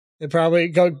 and probably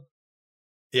go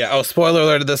Yeah. Oh, spoiler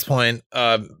alert at this point.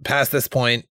 Past this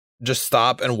point, just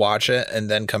stop and watch it and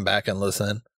then come back and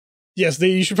listen. Yes,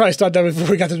 you should probably stop that before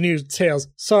we got the new tales.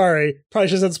 Sorry, probably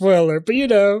should have said spoiler, but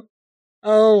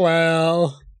oh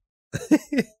well.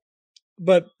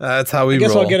 But that's how we I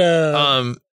guess roll. I'll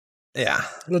get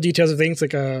little details of things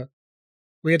like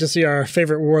we get to see our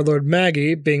favorite warlord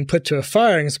Maggie being put to a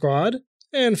firing squad,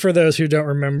 and for those who don't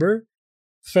remember,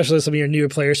 especially some of your newer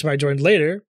players who might join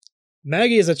later,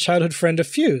 Maggie is a childhood friend of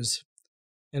Fuse,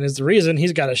 and is the reason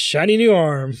he's got a shiny new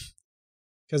arm.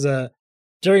 Because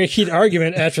during a heated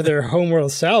argument after their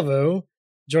homeworld Salvo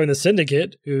joined the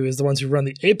Syndicate, who is the ones who run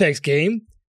the Apex game,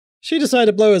 she decided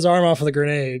to blow his arm off with a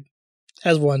grenade,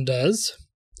 as one does.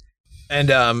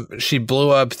 And she blew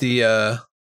up the.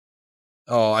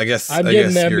 I guess you're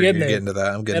getting to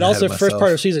that. I'm getting. And also, first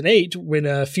part of season 8,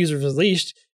 when Fuse was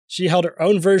released, she held her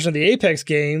own version of the Apex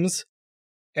games,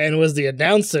 and was the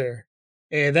announcer,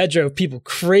 and that drove people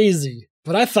crazy.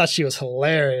 But I thought she was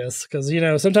hilarious because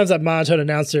sometimes that monotone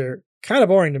announcer kind of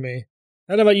boring to me.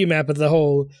 I don't know about you, Matt, but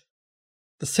the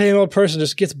same old person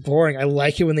just gets boring. I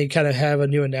like it when they kind of have a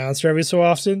new announcer every so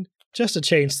often, just to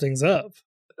change things up.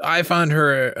 I found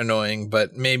her annoying,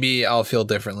 but maybe I'll feel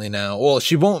differently now. Well,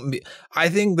 she won't be. I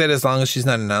think that as long as she's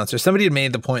not an announcer, somebody had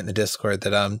made the point in the Discord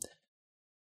that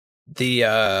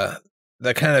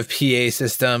the kind of PA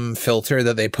system filter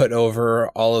that they put over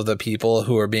all of the people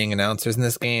who are being announcers in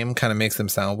this game kind of makes them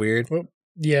sound weird. Well,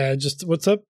 yeah, just what's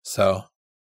up? So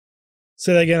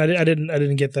say that again. I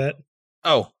didn't get that.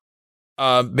 Oh,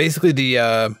 basically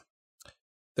the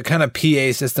kind of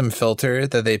PA system filter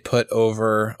that they put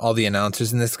over all the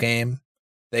announcers in this game,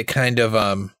 they kind of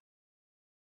I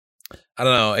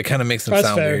don't know, it kind of makes them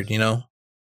sound weird,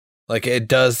 Like it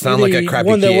does sound like a crappy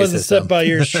one that PA wasn't system. set by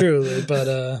yours truly,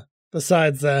 but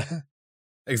besides that,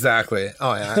 exactly.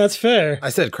 Oh yeah, that's fair. I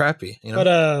said crappy,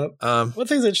 But one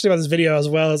thing's interesting about this video as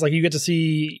well is like you get to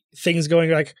see things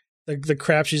going like the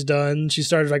crap she's done. She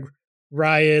started like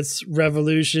riots,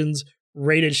 revolutions,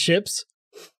 raided ships.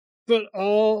 But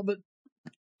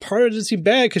part of it didn't seem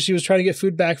bad because she was trying to get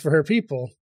food back for her people.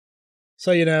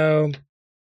 So, I'm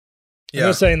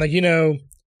not saying like,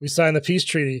 we signed the peace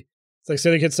treaty. It's like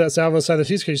Syndicate Salvo signed the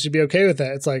peace treaty. You should be okay with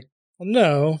that. It's like, well,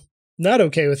 no, not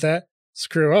okay with that.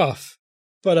 Screw off.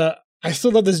 But I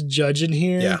still love this judge in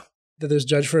here. Yeah. That there's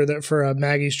judge for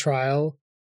Maggie's trial.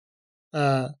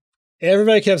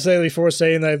 Everybody kept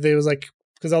saying that they was like,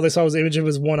 because all they saw was the image of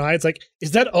his one eye. It's like,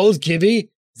 is that old Gibby?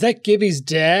 Is that Gibby's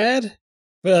dad?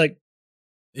 But like,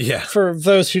 yeah. For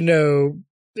those who know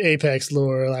Apex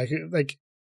lore, like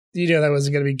that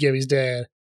wasn't going to be Gibby's dad.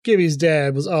 Gibby's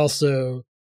dad was also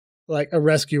like a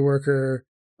rescue worker,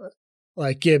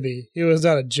 like Gibby. He was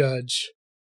not a judge.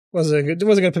 It wasn't going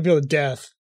to put people to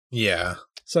death. Yeah.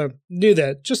 So knew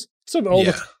that. Just some old.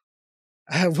 Yeah.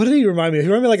 What did he remind me of? He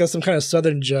reminded me like of some kind of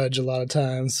Southern judge a lot of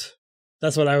times.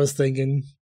 That's what I was thinking.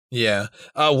 Yeah.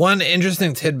 One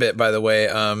interesting tidbit, by the way,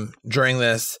 during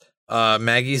this,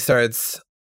 Maggie starts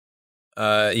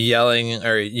chanting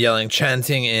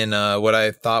in what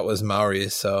I thought was Maori,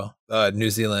 so New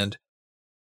Zealand.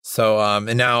 So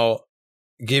and now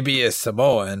Gibby is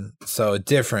Samoan, so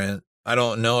different. I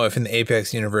don't know if in the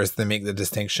Apex universe they make the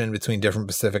distinction between different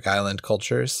Pacific Island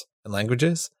cultures and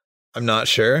languages. I'm not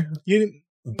sure.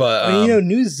 But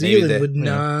New Zealand would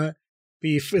not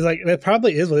be like that.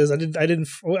 Probably is what it is.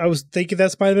 I was thinking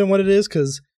that's might have been what it is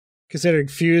because considering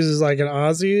Fuse is like an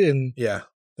Aussie and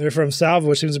they're from Salvo,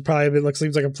 which seems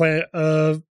like a planet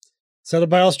settled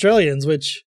by Australians.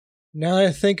 Which now that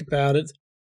I think about it,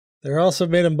 they're also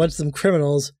made a bunch of them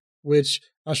criminals. Which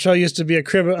Australia used to be a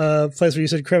place where you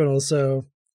said criminals. So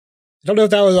I don't know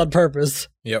if that was on purpose.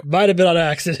 Yep, might have been on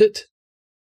accident.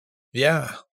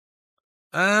 Yeah.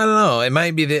 I don't know. It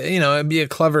might be it'd be a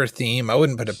clever theme. I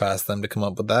wouldn't put it past them to come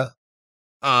up with that.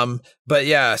 But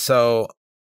yeah, so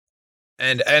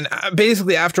and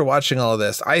basically after watching all of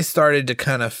this, I started to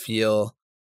kind of feel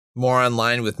more in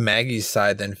line with Maggie's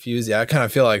side than Fusey. I kind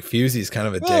of feel like Fusey's kind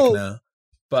of a dick now.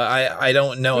 But I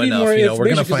don't know enough. We're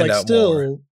gonna find out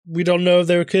more. We don't know if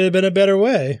there could have been a better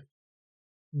way.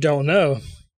 Don't know.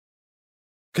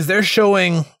 Because they're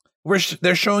showing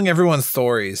everyone's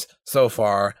stories so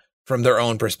far from their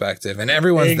own perspective, and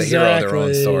everyone's the hero of their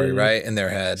own story, right, in their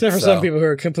head. Except for some people who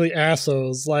are complete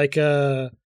assholes, like for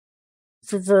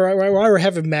why we're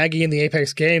having Maggie in the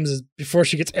Apex games is before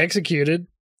she gets executed.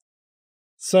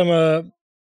 The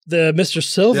Mr.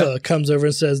 Silva comes over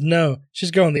and says, "No,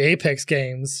 she's going to the Apex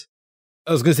games."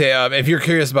 I was gonna say, if you're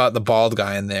curious about the bald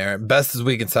guy in there, best as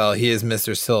we can tell, he is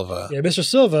Mr. Silva. Yeah, Mr.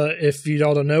 Silva, if you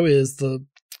all don't know, is the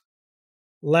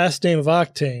last name of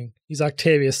Octane. He's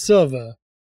Octavius Silva.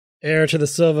 heir to the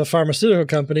Silva Pharmaceutical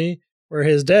Company, where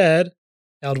his dad,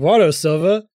 Eduardo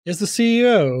Silva, is the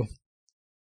CEO.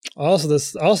 Also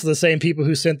the same people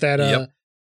who sent that.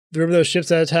 Remember those ships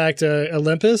that attacked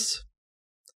Olympus?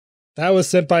 That was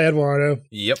sent by Eduardo.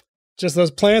 Yep. Just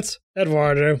those plants,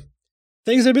 Eduardo.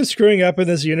 Things have been screwing up in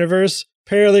this universe.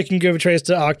 Apparently, can give a trace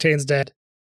to Octane's dad.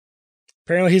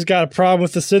 Apparently, he's got a problem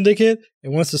with the Syndicate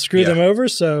and wants to screw them over.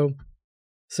 So,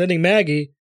 sending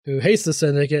Maggie, who hates the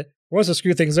Syndicate, wants to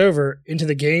screw things over into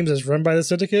the games as run by the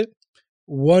Syndicate.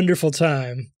 Wonderful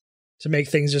time to make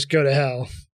things just go to hell.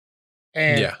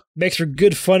 And makes for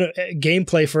good fun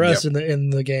gameplay for us in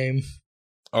the game.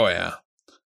 Oh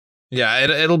yeah,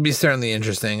 it'll be certainly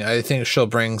interesting. I think she'll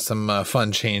bring some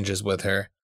fun changes with her.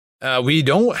 We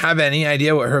don't have any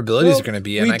idea what her abilities are going to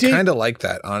be, and I kind of like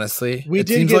that, honestly. It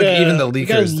seems like even the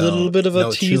leakers got a little bit of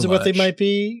a tease of what they might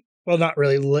be. Well, not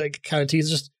really, like kind of tease,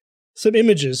 just some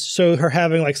images. So her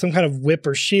having like some kind of whip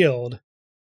or shield,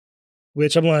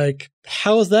 which I'm like,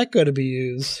 how is that going to be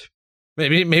used?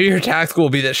 Maybe her tactical will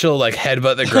be that she'll like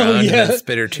headbutt the ground and then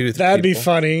spit her tooth. That'd be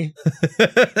funny.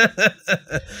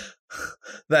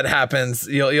 That happens.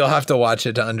 You'll have to watch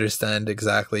it to understand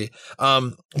exactly.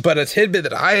 But a tidbit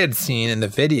that I had seen in the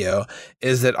video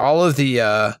is that all of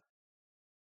the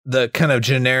kind of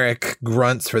generic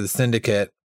grunts for the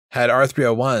Syndicate had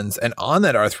R301s, and on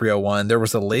that R301 there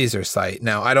was a laser sight.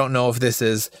 Now I don't know if this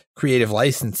is creative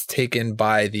license taken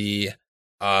by the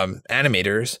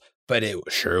animators, but it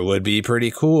sure would be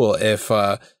pretty cool if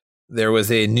there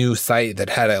was a new sight that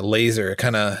had a laser,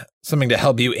 kind of something to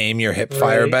help you aim your hip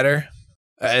fire better.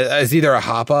 As either a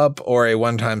hop up or a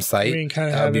one-time sight. I mean, kind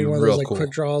of having one of those like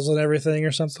quick draws and everything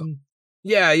or something.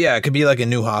 Yeah. It could be like a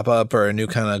new hop up or a new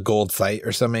kind of gold sight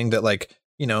or something that like,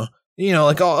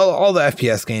 like all the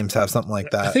FPS games have something like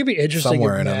that. I think it'd be interesting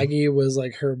if Maggie was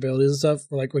like her abilities and stuff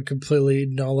like would completely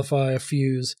nullify a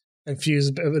Fuse, and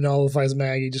Fuse nullifies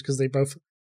Maggie just because they both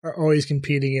are always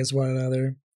competing against one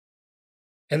another.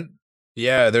 And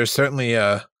there's certainly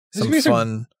some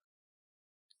fun.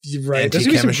 Right, there's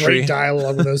gonna be some great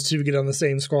dialogue when those two get on the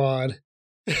same squad.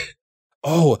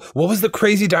 Oh, what was the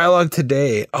crazy dialogue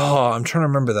today? Oh, I'm trying to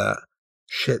remember that.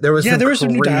 Shit, there was some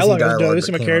new dialogue. There was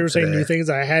some characters saying new things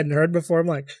I hadn't heard before. I'm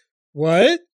like,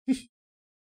 what?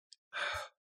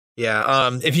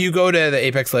 If you go to the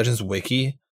Apex Legends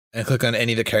wiki and click on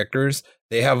any of the characters,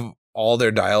 they have all their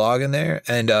dialogue in there,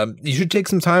 and you should take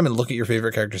some time and look at your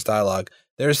favorite character's dialogue.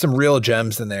 There's some real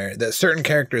gems in there that certain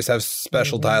characters have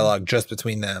special dialogue just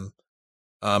between them.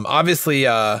 Obviously,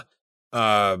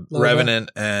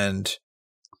 Revenant and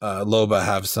Loba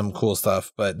have some cool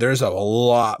stuff, but there's a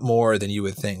lot more than you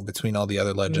would think between all the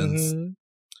other legends.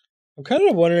 I'm kind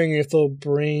of wondering if they'll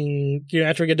bring,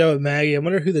 after we get done with Maggie, I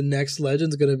wonder who the next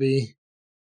legend's going to be.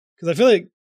 Because I feel like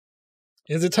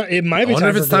it might be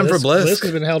time for Bliss. Bliss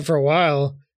has been held for a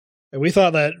while, and we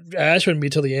thought that Ash wouldn't be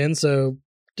till the end, so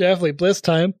definitely Bliss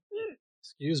time.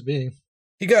 Excuse me.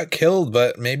 He got killed,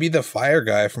 but maybe the fire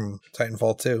guy from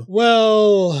Titanfall 2.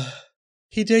 Well,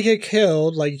 he did get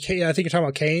killed. Like, I think you're talking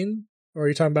about Kane, or are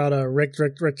you talking about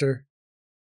Richter?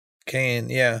 Kane,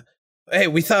 yeah. Hey,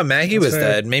 we thought Maggie was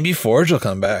dead. Maybe Forge will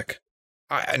come back.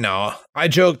 I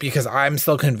joke because I'm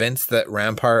still convinced that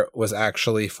Rampart was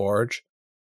actually Forge.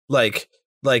 Like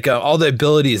all the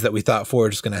abilities that we thought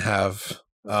Forge was going to have.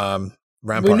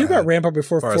 Rampart. We knew about Rampart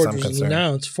before Forge was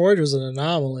announced. Forge was an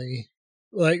anomaly.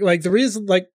 Like the reason,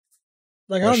 I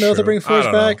don't know if they're bringing Forge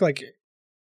back. Like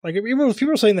people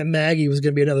were saying that Maggie was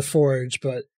going to be another Forge,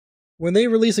 but when they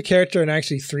release a character in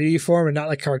actually 3D form and not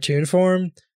like cartoon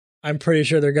form, I'm pretty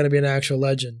sure they're going to be an actual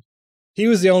legend. He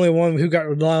was the only one who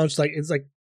got launched. Like it's like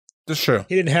that's true.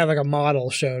 He didn't have like a model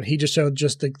shown. He just showed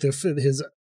just his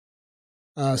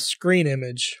screen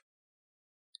image.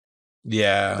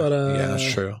 Yeah, but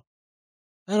that's true.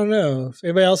 I don't know if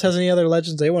anybody else has any other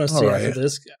legends they want to see after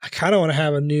this. I kind of want to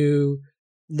have a new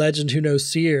legend who knows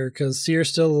Seer, because Seer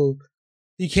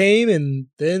he came and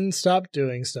then stopped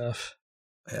doing stuff.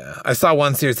 Yeah, I saw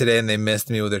one Seer today and they missed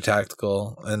me with their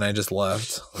tactical, and I just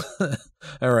left.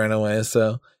 I ran away.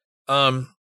 So,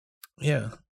 yeah.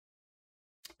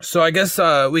 So I guess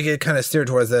we could kind of steer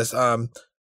towards this.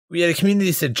 We had a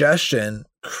community suggestion.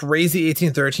 Crazy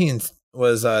 1813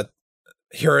 was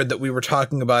heard that we were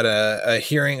talking about a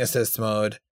hearing assist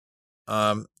mode.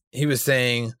 He was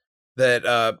saying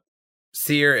that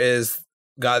Seer is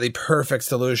got the perfect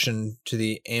solution to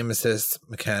the aim assist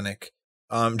mechanic.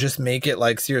 Just make it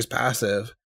like Seer's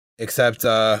passive, except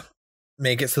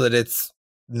make it so that it's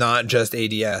not just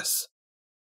ADS.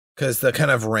 Because the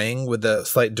kind of ring with the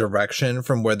slight direction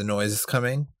from where the noise is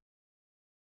coming.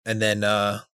 And then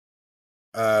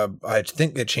I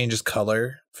think it changes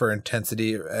color for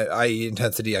intensity, i.e.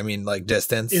 intensity. I mean, like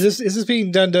distance. Is this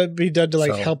being done to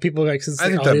like help people? Like, since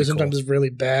the audio sometimes is really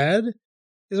bad,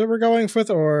 is what we're going with,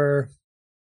 or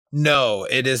no?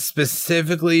 It is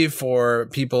specifically for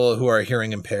people who are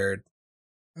hearing impaired.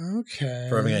 Okay.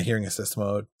 For having a hearing assist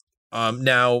mode.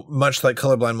 Now, much like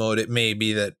colorblind mode, it may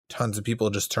be that tons of people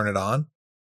just turn it on,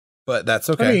 but that's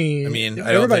okay. I mean, if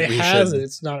I don't everybody think we has should, it.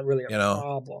 It's not really a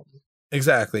problem.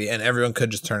 Exactly, and everyone could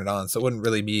just turn it on, so it wouldn't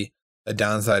really be a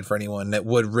downside for anyone. It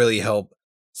would really help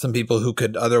some people who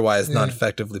could otherwise not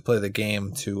effectively play the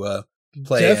game to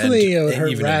play. Definitely, and it would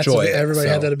hurt even rats enjoy if it. everybody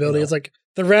had that ability. It's like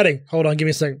the ratting. Hold on, give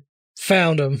me a second.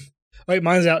 Found him. Wait,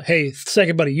 mine's out. Hey,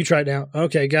 second buddy, you try it now.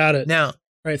 Okay, got it. Now, all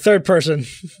right, third person.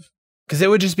 Because it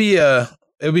would just be it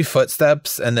would be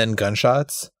footsteps and then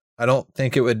gunshots. I don't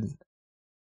think it would.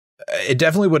 It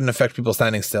definitely wouldn't affect people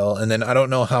standing still, and then I don't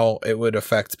know how it would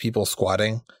affect people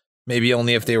squatting. Maybe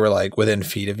only if they were like within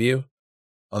feet of you,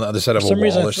 on the other side of a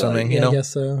wall or something. Like, you know, I guess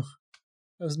so.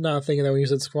 I was not thinking that when you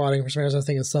said squatting. For some reason, I was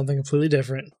thinking something completely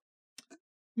different.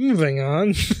 Moving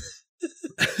on.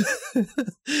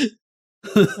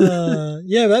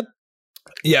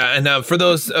 Yeah, and for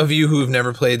those of you who've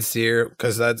never played Seer,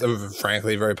 because that's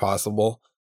frankly very possible,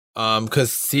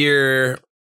 because Seer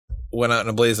went out in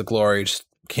a blaze of glory, just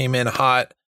came in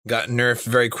hot, got nerfed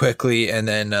very quickly, and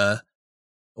then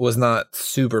was not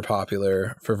super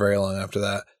popular for very long after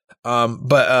that.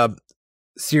 But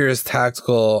Seer's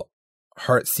tactical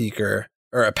Heartseeker,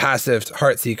 or a passive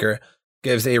Heartseeker,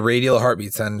 gives a radial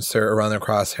heartbeat sensor around their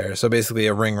crosshair. So basically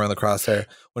a ring around the crosshair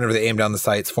whenever they aim down the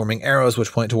sights, forming arrows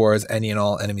which point towards any and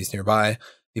all enemies nearby.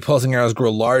 The pulsing arrows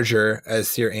grow larger as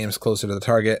Seer aims closer to the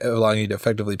target, allowing you to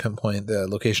effectively pinpoint the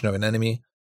location of an enemy.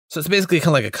 So it's basically kind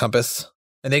of like a compass.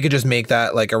 And they could just make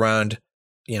that like around,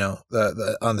 you know,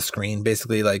 the on the screen,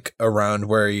 basically like around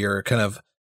where you're kind of,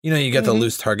 you know, you get the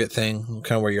loose target thing,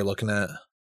 kind of where you're looking at.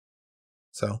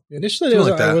 So initially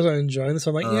I wasn't enjoying this.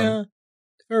 I'm like, yeah.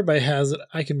 Everybody has it.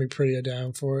 I can be pretty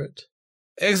down for it.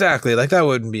 Exactly. Like that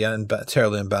wouldn't be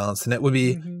terribly imbalanced. And it would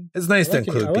be, it's nice to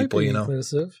include people, you know.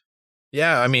 Inclusive.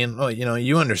 Yeah. I mean, well, you know,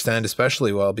 you understand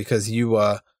especially well because you,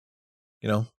 you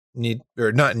know, need,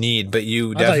 or not need, but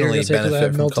you definitely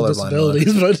benefit from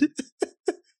colorblind.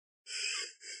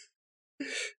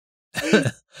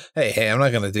 But hey, I'm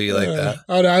not going to do you like that.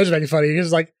 Oh, no, I was making fun of you.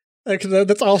 It's like,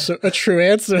 that's also a true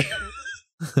answer.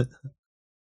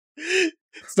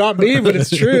 It's not me, but it's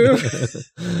true.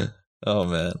 Oh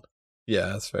man. Yeah,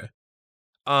 that's fair.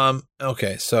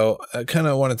 Okay, so I kind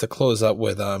of wanted to close up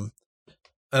with and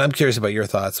I'm curious about your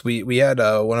thoughts. We had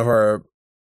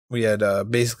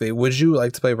basically, would you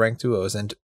like to play ranked duos?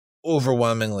 And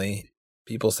overwhelmingly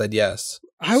people said yes.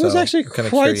 I was actually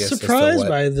quite surprised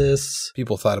by this.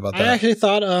 People thought about that. I actually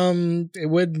thought it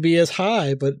wouldn't be as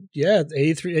high, but yeah,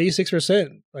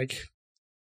 86%. Like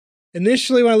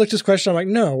initially, when I looked at this question, I'm like,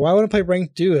 no, why would I play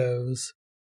ranked duos?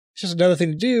 It's just another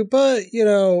thing to do. But, you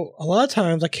know, a lot of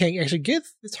times I can't actually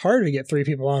it's harder to get 3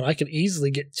 people on. I can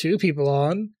easily get 2 people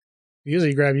on.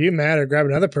 Usually grab you, Matt, or grab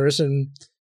another person.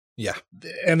 Yeah.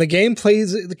 And the game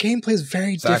plays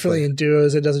very differently in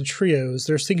duos than it does in trios.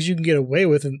 There's things you can get away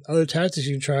with and other tactics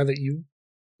you can try that you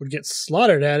would get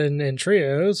slaughtered at in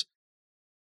trios.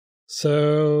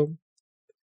 So,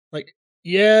 like,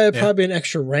 yeah, it'd probably be an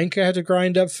extra rank I had to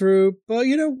grind up through, but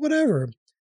you know, whatever.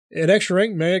 An extra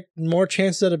rank make more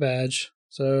chances at a badge.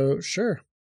 So sure,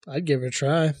 I'd give it a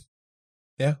try.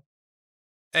 Yeah.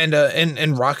 And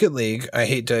in Rocket League, I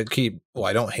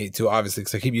don't hate to, obviously,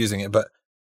 because I keep using it, but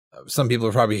some people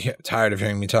are probably tired of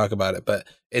hearing me talk about it, but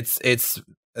it's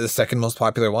the second most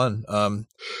popular one.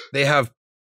 They have,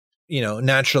 you know,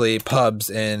 naturally pubs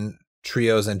in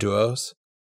trios and duos,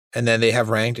 and then they have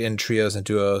ranked in trios and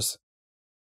duos.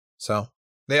 So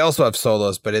they also have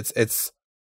solos, but it's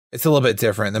a little bit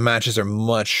different. The matches are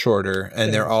much shorter,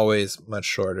 and they're always much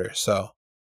shorter. So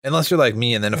unless you're like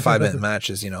me, and then a 5-minute match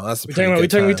is, you know, that's we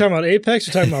talking about Apex.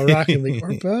 We're talking about Rocket League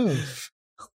or both.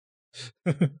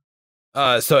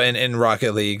 So in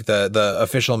Rocket League, the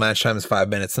official match time is 5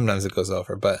 minutes. Sometimes it goes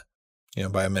over, but you know,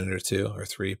 by a minute or 2 or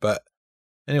 3. But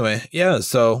anyway, yeah.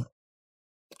 So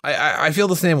I feel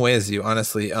the same way as you,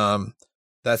 honestly.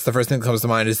 That's the first thing that comes to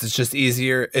mind. Is it's just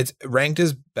easier. It's ranked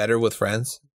is better with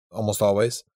friends almost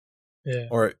always. Yeah.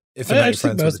 Or if I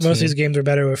think most of these games are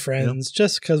better with friends, you know?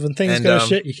 Just because when things go to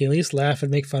shit, you can at least laugh and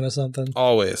make fun of something.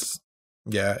 Always.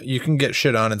 Yeah, you can get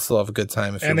shit on and still have a good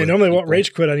time. And they normally won't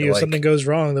rage quit on you if something goes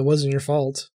wrong that wasn't your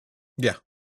fault. Yeah,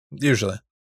 usually.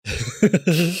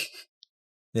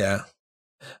 Yeah.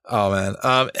 Oh man.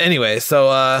 Anyway,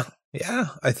 so yeah,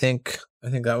 I think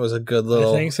that was a good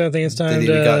little. I think so. I think it's time to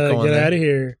get out of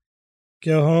here.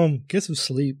 go home, get some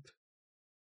sleep.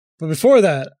 But before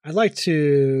that, I'd like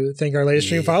to thank our latest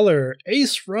stream follower,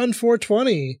 Ace Run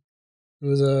 420, who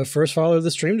was a first follower of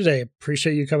the stream today.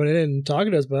 Appreciate you coming in and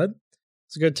talking to us, bud.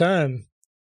 It's a good time.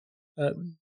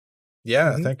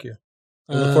 Thank you.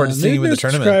 I look forward to seeing you in the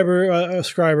tournament.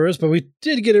 Subscribers, but we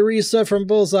did get a resub from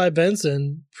Bullseye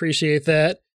Benson. Appreciate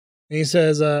that. And he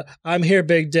says, I'm here,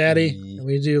 Big Daddy. And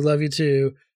we do love you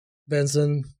too,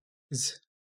 Benson.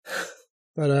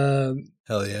 But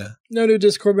hell yeah. No new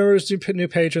Discord members, new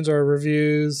patrons, or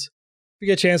reviews. If you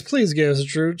get a chance, please give us a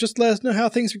Drew. Just let us know how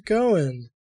things are going.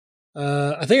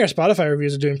 I think our Spotify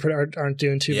reviews aren't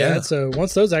doing too bad. So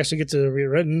once those actually get to be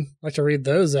written, I'd like to read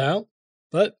those out.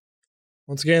 But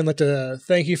once again, I'd like to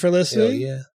thank you for listening.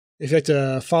 Yeah. If you'd like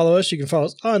to follow us, you can follow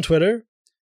us on Twitter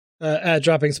at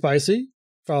Dropping Spicy.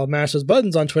 Follow Mash Those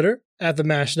Buttons on Twitter at The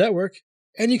Mash Network.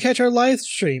 And you catch our live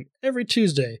stream every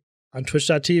Tuesday on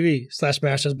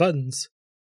twitch.tv/Mash Those Buttons.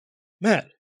 Matt,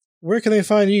 where can they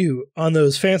find you on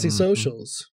those fancy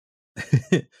socials?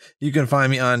 You can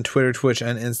find me on Twitter, Twitch,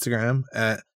 and Instagram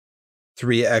at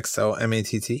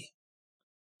 3XOMATT.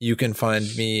 You can find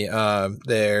me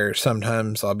there.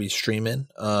 Sometimes I'll be streaming.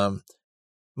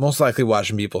 Most likely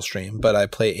watching people stream, but I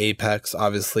play Apex,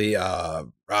 obviously,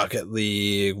 Rocket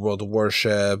League, World of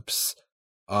Warships,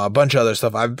 a bunch of other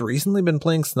stuff. I've recently been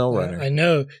playing SnowRunner. I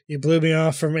know. You blew me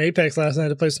off from Apex last night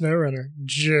to play SnowRunner.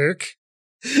 Jerk.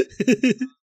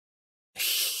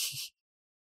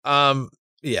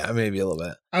 Yeah, maybe a little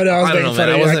bit. I know. I don't know, man.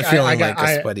 I wasn't feeling like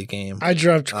a sweaty game. I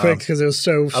dropped quick because it was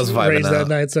so raged that out.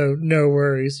 night. So no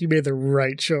worries. You made the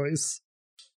right choice.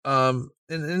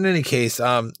 In any case,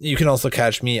 you can also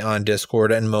catch me on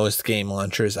Discord and most game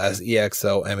launchers as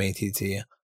EXOMATT.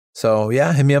 So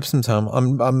yeah, hit me up sometime.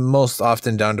 I'm most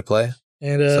often down to play.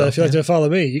 And if you'd like to follow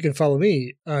me, you can follow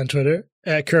me on Twitter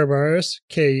at Kurabars,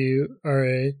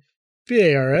 KURABARS,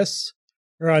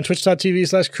 or on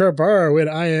twitch.tv/Kurabar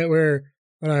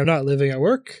when I'm not living at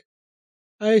work.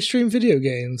 I stream video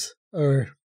games or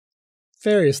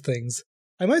various things.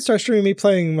 I might start streaming me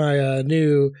playing my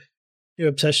new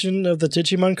obsession of the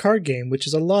Digimon card game, which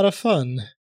is a lot of fun.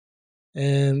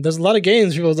 And there's a lot of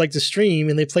games people like to stream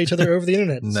and they play each other over the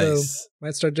internet. Nice. So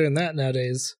might start doing that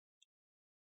nowadays.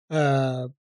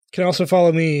 Can also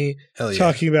follow me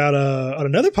talking about on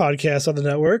another podcast on the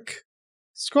network,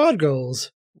 Squad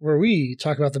Goals, where we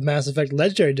talk about the Mass Effect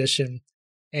Legendary Edition.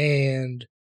 And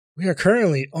we are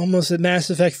currently almost at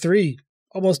Mass Effect 3,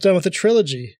 almost done with the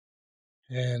trilogy.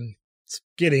 And it's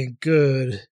getting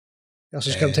good. You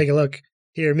also just come take a look.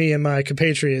 Hear me and my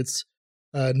compatriots,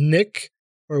 Nick,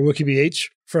 or WikiBH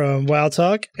from Wild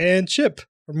Talk, and Chip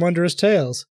from Wondrous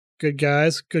Tales. Good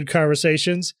guys, good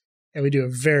conversations, and we do a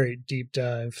very deep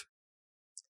dive.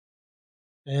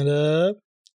 And you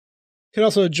can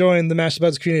also join the Mash the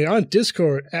Buttons community on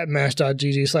Discord at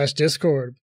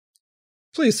mash.gg/Discord.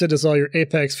 Please send us all your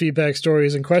Apex feedback,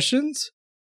 stories, and questions.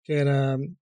 You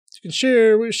can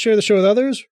share the show with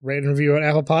others, rate and review on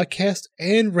Apple Podcasts,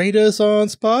 and rate us on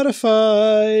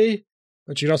Spotify.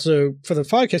 But you can also, for the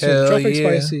podcast,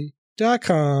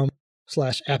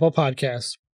 droppingspicy.com/Apple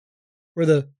Podcasts, where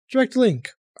the direct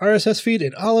link, RSS feed,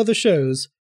 and all other shows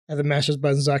at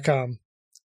themashthosbuttons.com.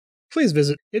 Please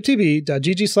visit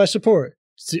iptb.gg/support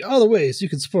to see all the ways you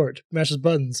can support Mash Those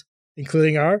Buttons,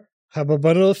 including our Hubba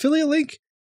Bundle affiliate link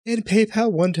and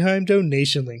PayPal one-time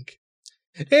donation link.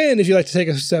 And if you'd like to take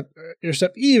your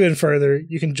step even further,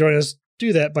 you can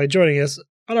do that by joining us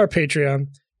on our Patreon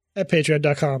at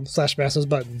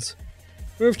patreon.com/MashThoseButtons.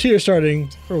 We're tier starting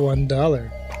for $1.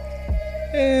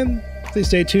 And please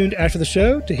stay tuned after the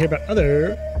show to hear about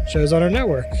other shows on our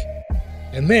network.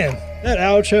 And man, that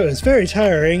outro is very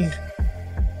tiring.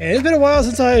 And it's been a while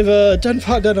since I've done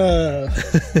a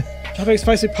Dropping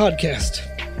Spicy podcast.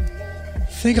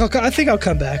 I think I'll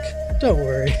come back. Don't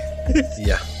worry.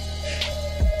 Yeah.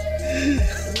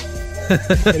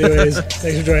 Anyways,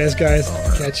 thanks for joining us, guys.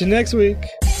 Catch you next week.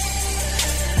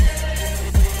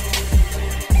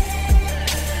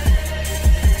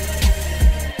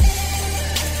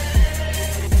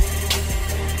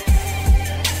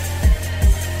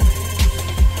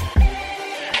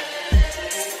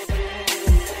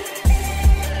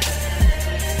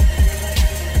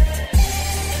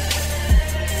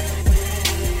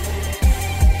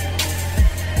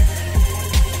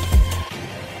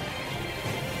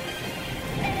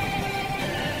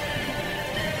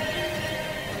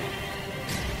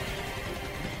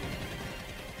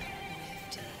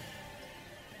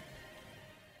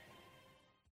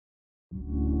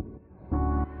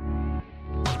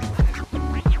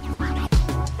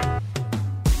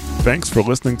 Thanks for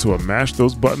listening to a Mash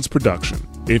Those Buttons production.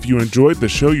 If you enjoyed the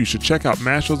show, you should check out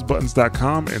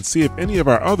mashthosebuttons.com and see if any of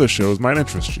our other shows might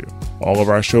interest you. All of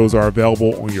our shows are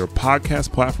available on your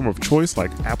podcast platform of choice like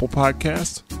Apple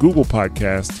Podcasts, Google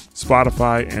Podcasts,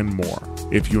 Spotify, and more.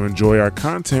 If you enjoy our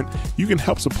content, you can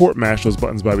help support Mash Those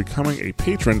Buttons by becoming a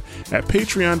patron at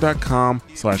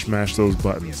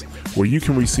patreon.com/mashthosebuttons, where you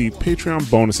can receive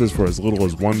Patreon bonuses for as little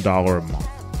as $1 a month.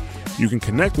 You can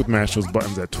connect with Mash Those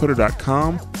Buttons at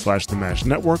twitter.com/The Mash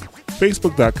Network,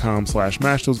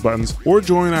 facebook.com/mashthosebuttons, or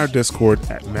join our Discord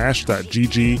at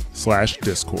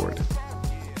mash.gg/discord.